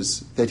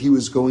sources that he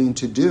was going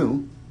to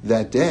do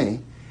that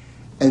day,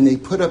 and they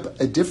put up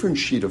a different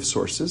sheet of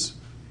sources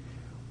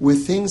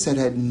with things that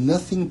had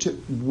nothing to...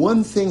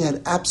 One thing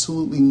had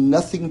absolutely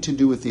nothing to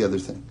do with the other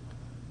thing.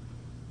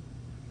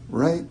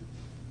 Right?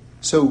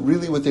 So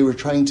really what they were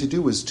trying to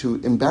do was to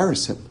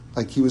embarrass him.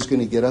 Like he was going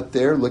to get up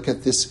there, look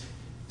at this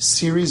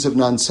series of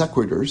non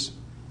sequiturs,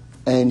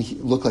 and he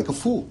look like a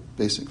fool,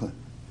 basically.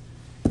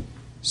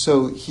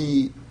 So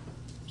he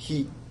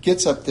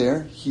gets up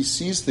there, he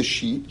sees the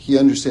sheet, he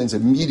understands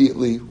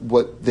immediately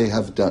what they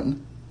have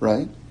done,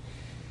 right?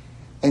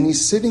 And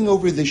he's sitting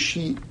over the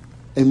sheet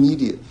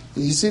immediately.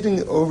 He's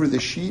sitting over the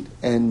sheet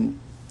and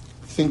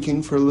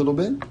thinking for a little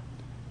bit.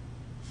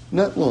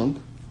 Not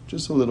long,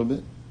 just a little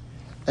bit.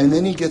 And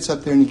then he gets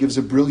up there and he gives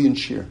a brilliant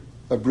shir,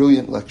 a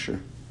brilliant lecture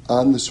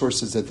on the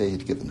sources that they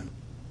had given him,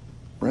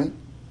 right?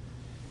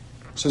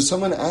 So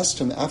someone asked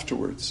him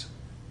afterwards,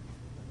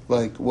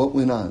 like, what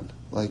went on?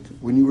 Like,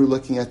 when you were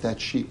looking at that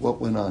sheet,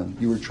 what went on?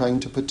 You were trying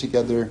to put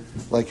together,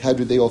 like, how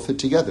do they all fit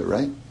together,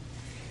 right?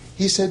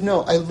 He said,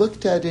 no, I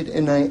looked at it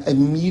and I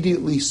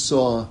immediately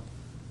saw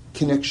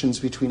connections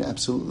between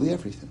absolutely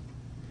everything.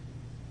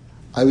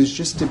 I was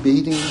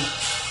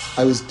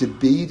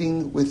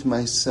debating with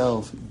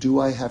myself, do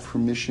I have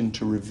permission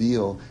to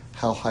reveal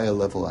how high a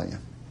level I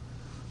am?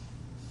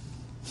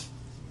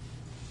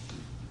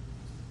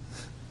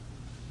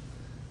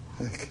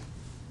 Like,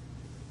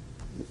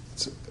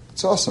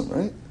 it's awesome,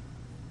 right?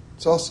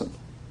 It's awesome.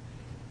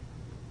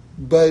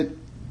 But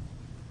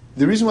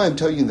the reason why I'm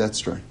telling you that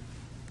story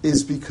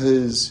is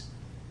because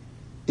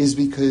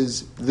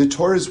the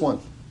Torah is one.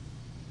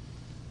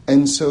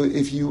 And so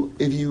if you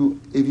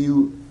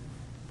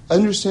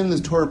understand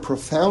the Torah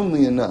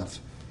profoundly enough,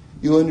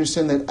 you'll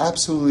understand that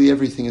absolutely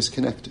everything is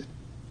connected.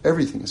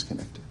 Everything is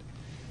connected.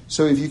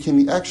 So if you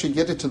can actually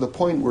get it to the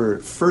point where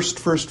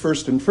first,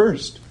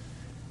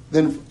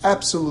 then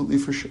absolutely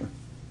for sure.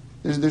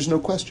 There's no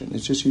question.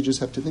 It's just you just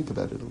have to think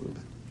about it a little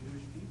bit.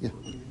 Jewish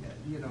people,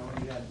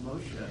 you had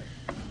Moshe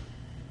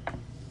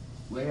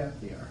way up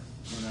there,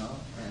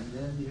 and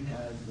then you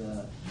had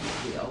the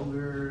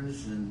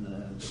elders and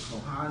the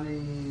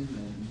Kohanim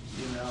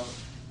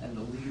and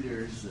the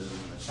leaders of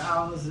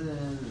 1,000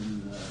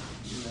 and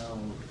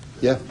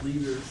the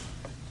leaders.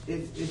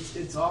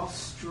 It's all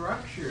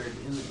structured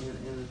in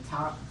a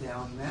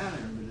top-down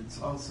manner, but it's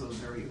also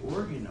very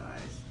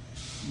organized.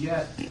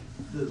 Yet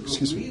the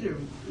leader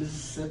is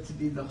said to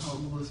be the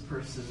humblest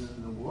person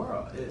in the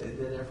world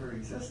that ever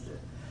existed.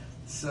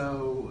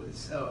 So,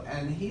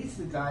 and he's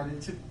the guy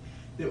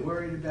that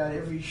worried about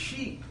every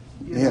sheep,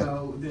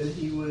 that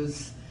he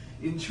was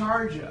in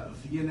charge of.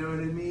 You know what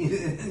I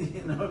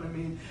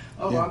mean?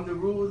 Oh, yeah. I'm the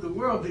ruler of the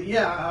world, but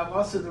I'm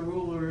also the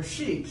ruler of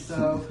sheep.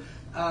 So,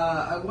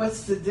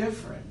 what's the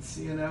difference?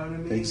 You know what I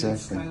mean? Exactly.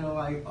 It's kind of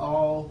like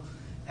all,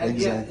 and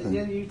exactly. And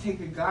then you take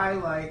a guy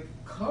like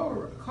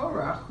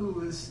Korach, who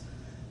was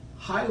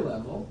high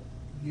level,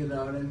 you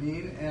know what I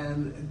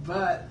mean,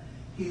 but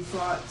he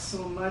thought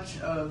so much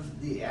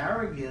of the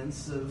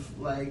arrogance of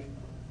like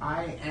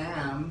I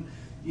am,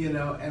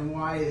 and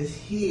why is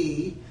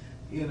he,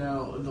 the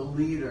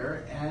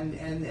leader, and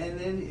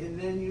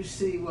then you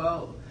see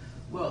well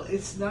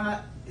it's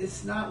not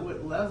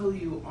what level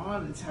you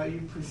on, it's how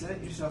you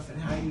present yourself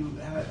and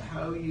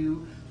how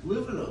you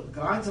live it up.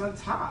 God's on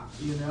top,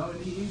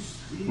 and he's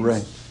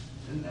right.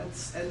 And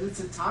it's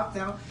a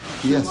top-down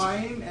yes.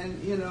 Shemayim,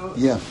 and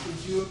the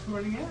Jew are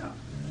pointing out.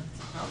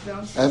 It's a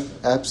top-down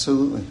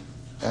system.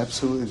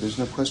 Absolutely. There's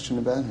no question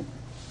about it.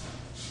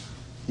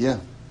 Yeah.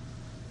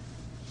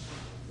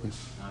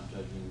 Not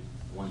judging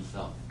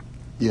oneself.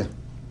 Yeah.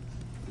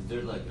 Is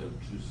there like a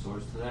true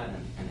source to that?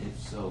 And if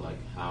so, like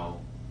how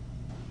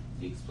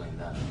do you explain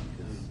that?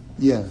 Because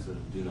we sort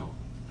of do know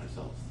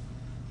ourselves.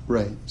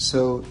 Right.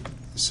 So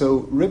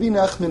Rabbi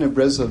Nachman of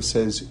Breslov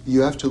says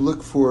you have to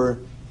look for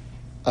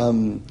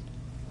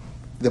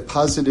the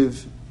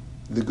positive,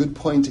 the good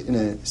point in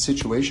a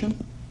situation.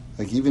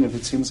 Like even if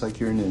it seems like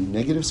you're in a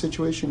negative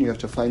situation, you have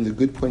to find the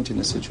good point in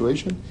a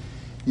situation.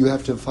 You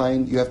have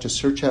to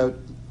search out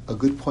a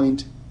good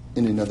point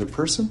in another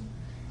person,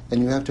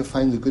 and you have to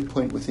find the good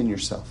point within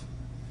yourself.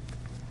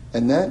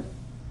 And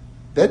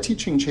that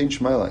teaching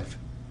changed my life.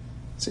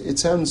 It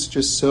sounds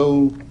just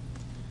so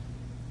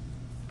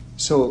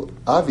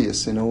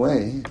obvious in a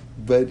way,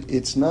 but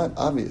it's not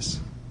obvious.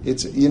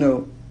 It's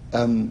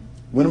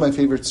one of my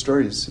favorite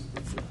stories.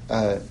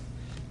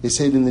 They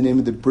say it in the name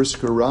of the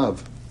Brisker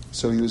Rav.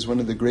 So he was one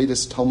of the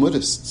greatest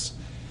Talmudists.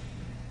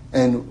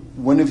 And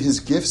one of his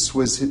gifts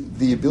was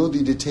the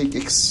ability to take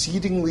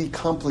exceedingly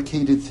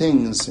complicated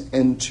things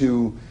and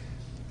to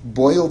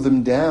boil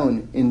them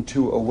down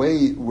into a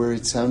way where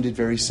it sounded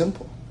very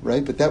simple,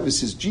 right? But that was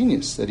his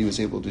genius, that he was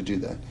able to do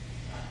that.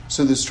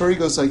 So the story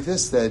goes like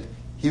this, that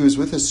he was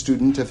with a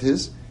student of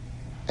his,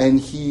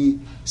 and he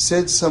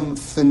said some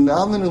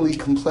phenomenally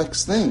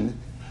complex thing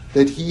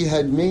that he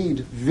had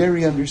made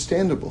very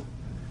understandable.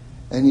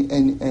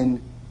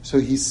 And so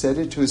he said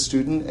it to his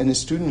student, and his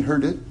student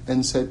heard it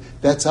and said,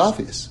 "That's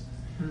obvious."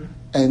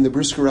 And the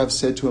Brisker Rav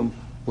said to him,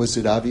 "Was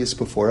it obvious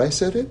before I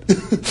said it?"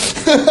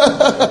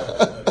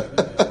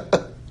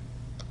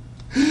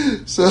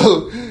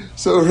 So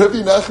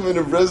Rabbi Nachman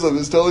of Breslov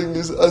is telling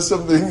us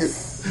something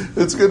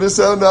that's going to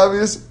sound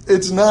obvious.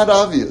 It's not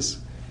obvious.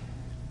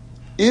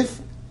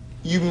 If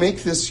you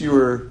make this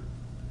your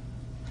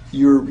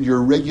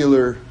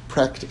regular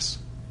practice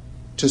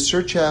to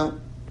search out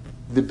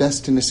the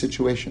best in a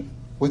situation,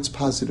 what's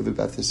positive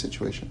about this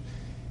situation?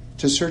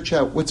 To search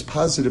out what's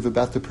positive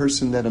about the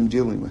person that I'm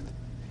dealing with.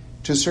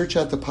 To search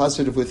out the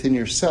positive within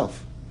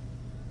yourself,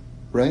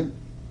 right?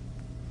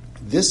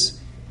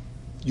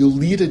 You'll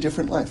lead a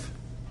different life.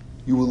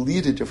 You will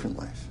lead a different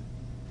life.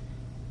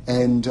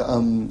 And,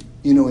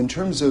 in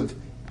terms of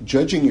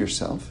judging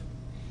yourself,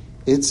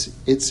 it's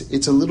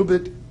a little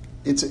bit,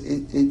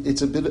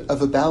 it's a bit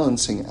of a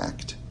balancing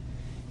act.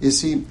 You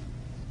see,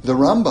 the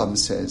Rambam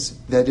says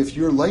that if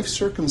your life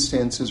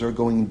circumstances are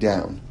going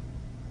down,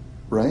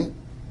 right?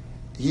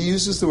 He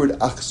uses the word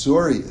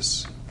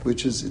achzorius,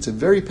 it's a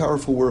very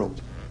powerful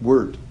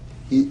word.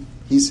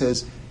 He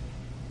says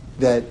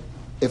that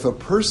if a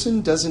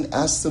person doesn't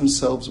ask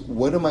themselves,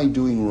 what am I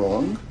doing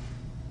wrong?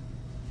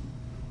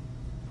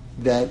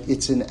 That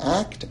it's an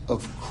act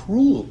of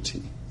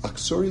cruelty.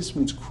 Achzorius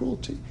means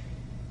cruelty.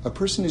 A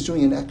person is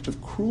doing an act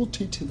of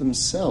cruelty to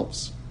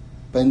themselves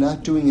by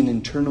not doing an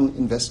internal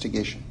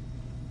investigation.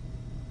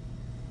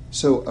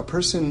 So a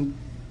person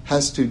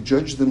has to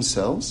judge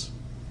themselves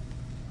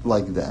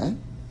like that,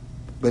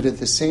 But at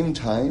the same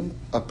time,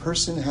 a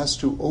person has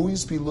to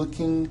always be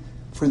looking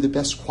for the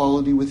best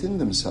quality within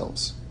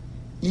themselves,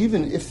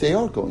 even if they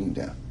are going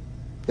down.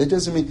 That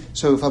doesn't mean,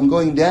 so if I'm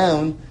going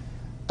down,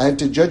 I have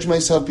to judge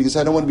myself because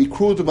I don't want to be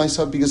cruel to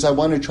myself, because I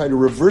want to try to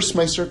reverse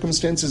my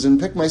circumstances and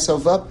pick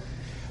myself up.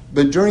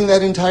 But during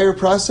that entire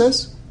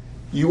process,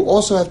 you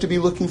also have to be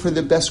looking for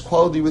the best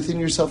quality within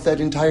yourself that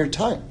entire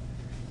time.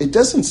 It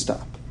doesn't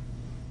stop.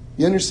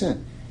 You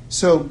understand?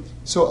 So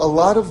a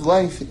lot of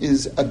life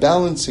is a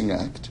balancing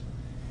act,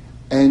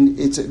 and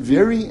it's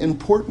very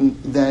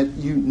important that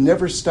you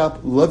never stop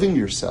loving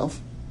yourself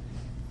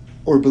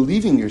or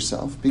believing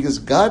yourself, because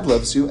God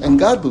loves you and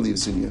God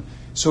believes in you.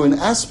 So an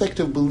aspect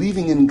of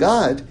believing in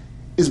God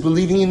is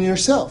believing in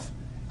yourself.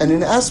 And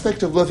an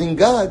aspect of loving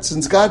God,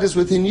 since God is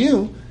within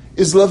you,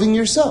 is loving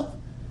yourself.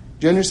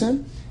 Do you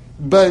understand?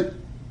 But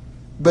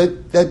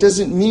that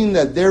doesn't mean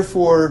that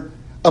therefore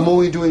I'm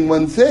only doing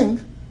one thing.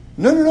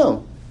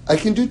 No. I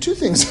can do two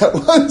things at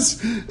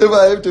once. If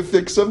I have to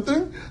fix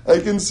something, I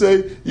can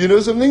say, you know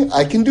something?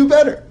 I can do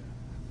better.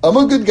 I'm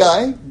a good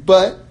guy,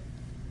 but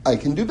I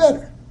can do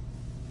better.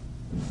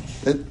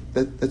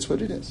 That's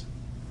what it is.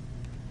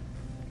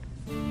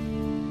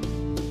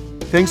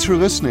 Thanks for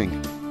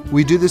listening.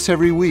 We do this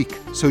every week,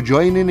 so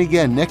join in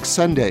again next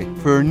Sunday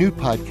for a new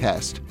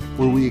podcast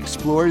where we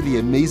explore the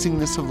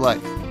amazingness of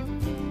life.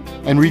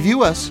 And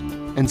review us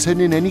and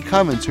send in any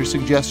comments or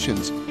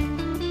suggestions.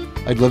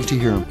 I'd love to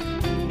hear them.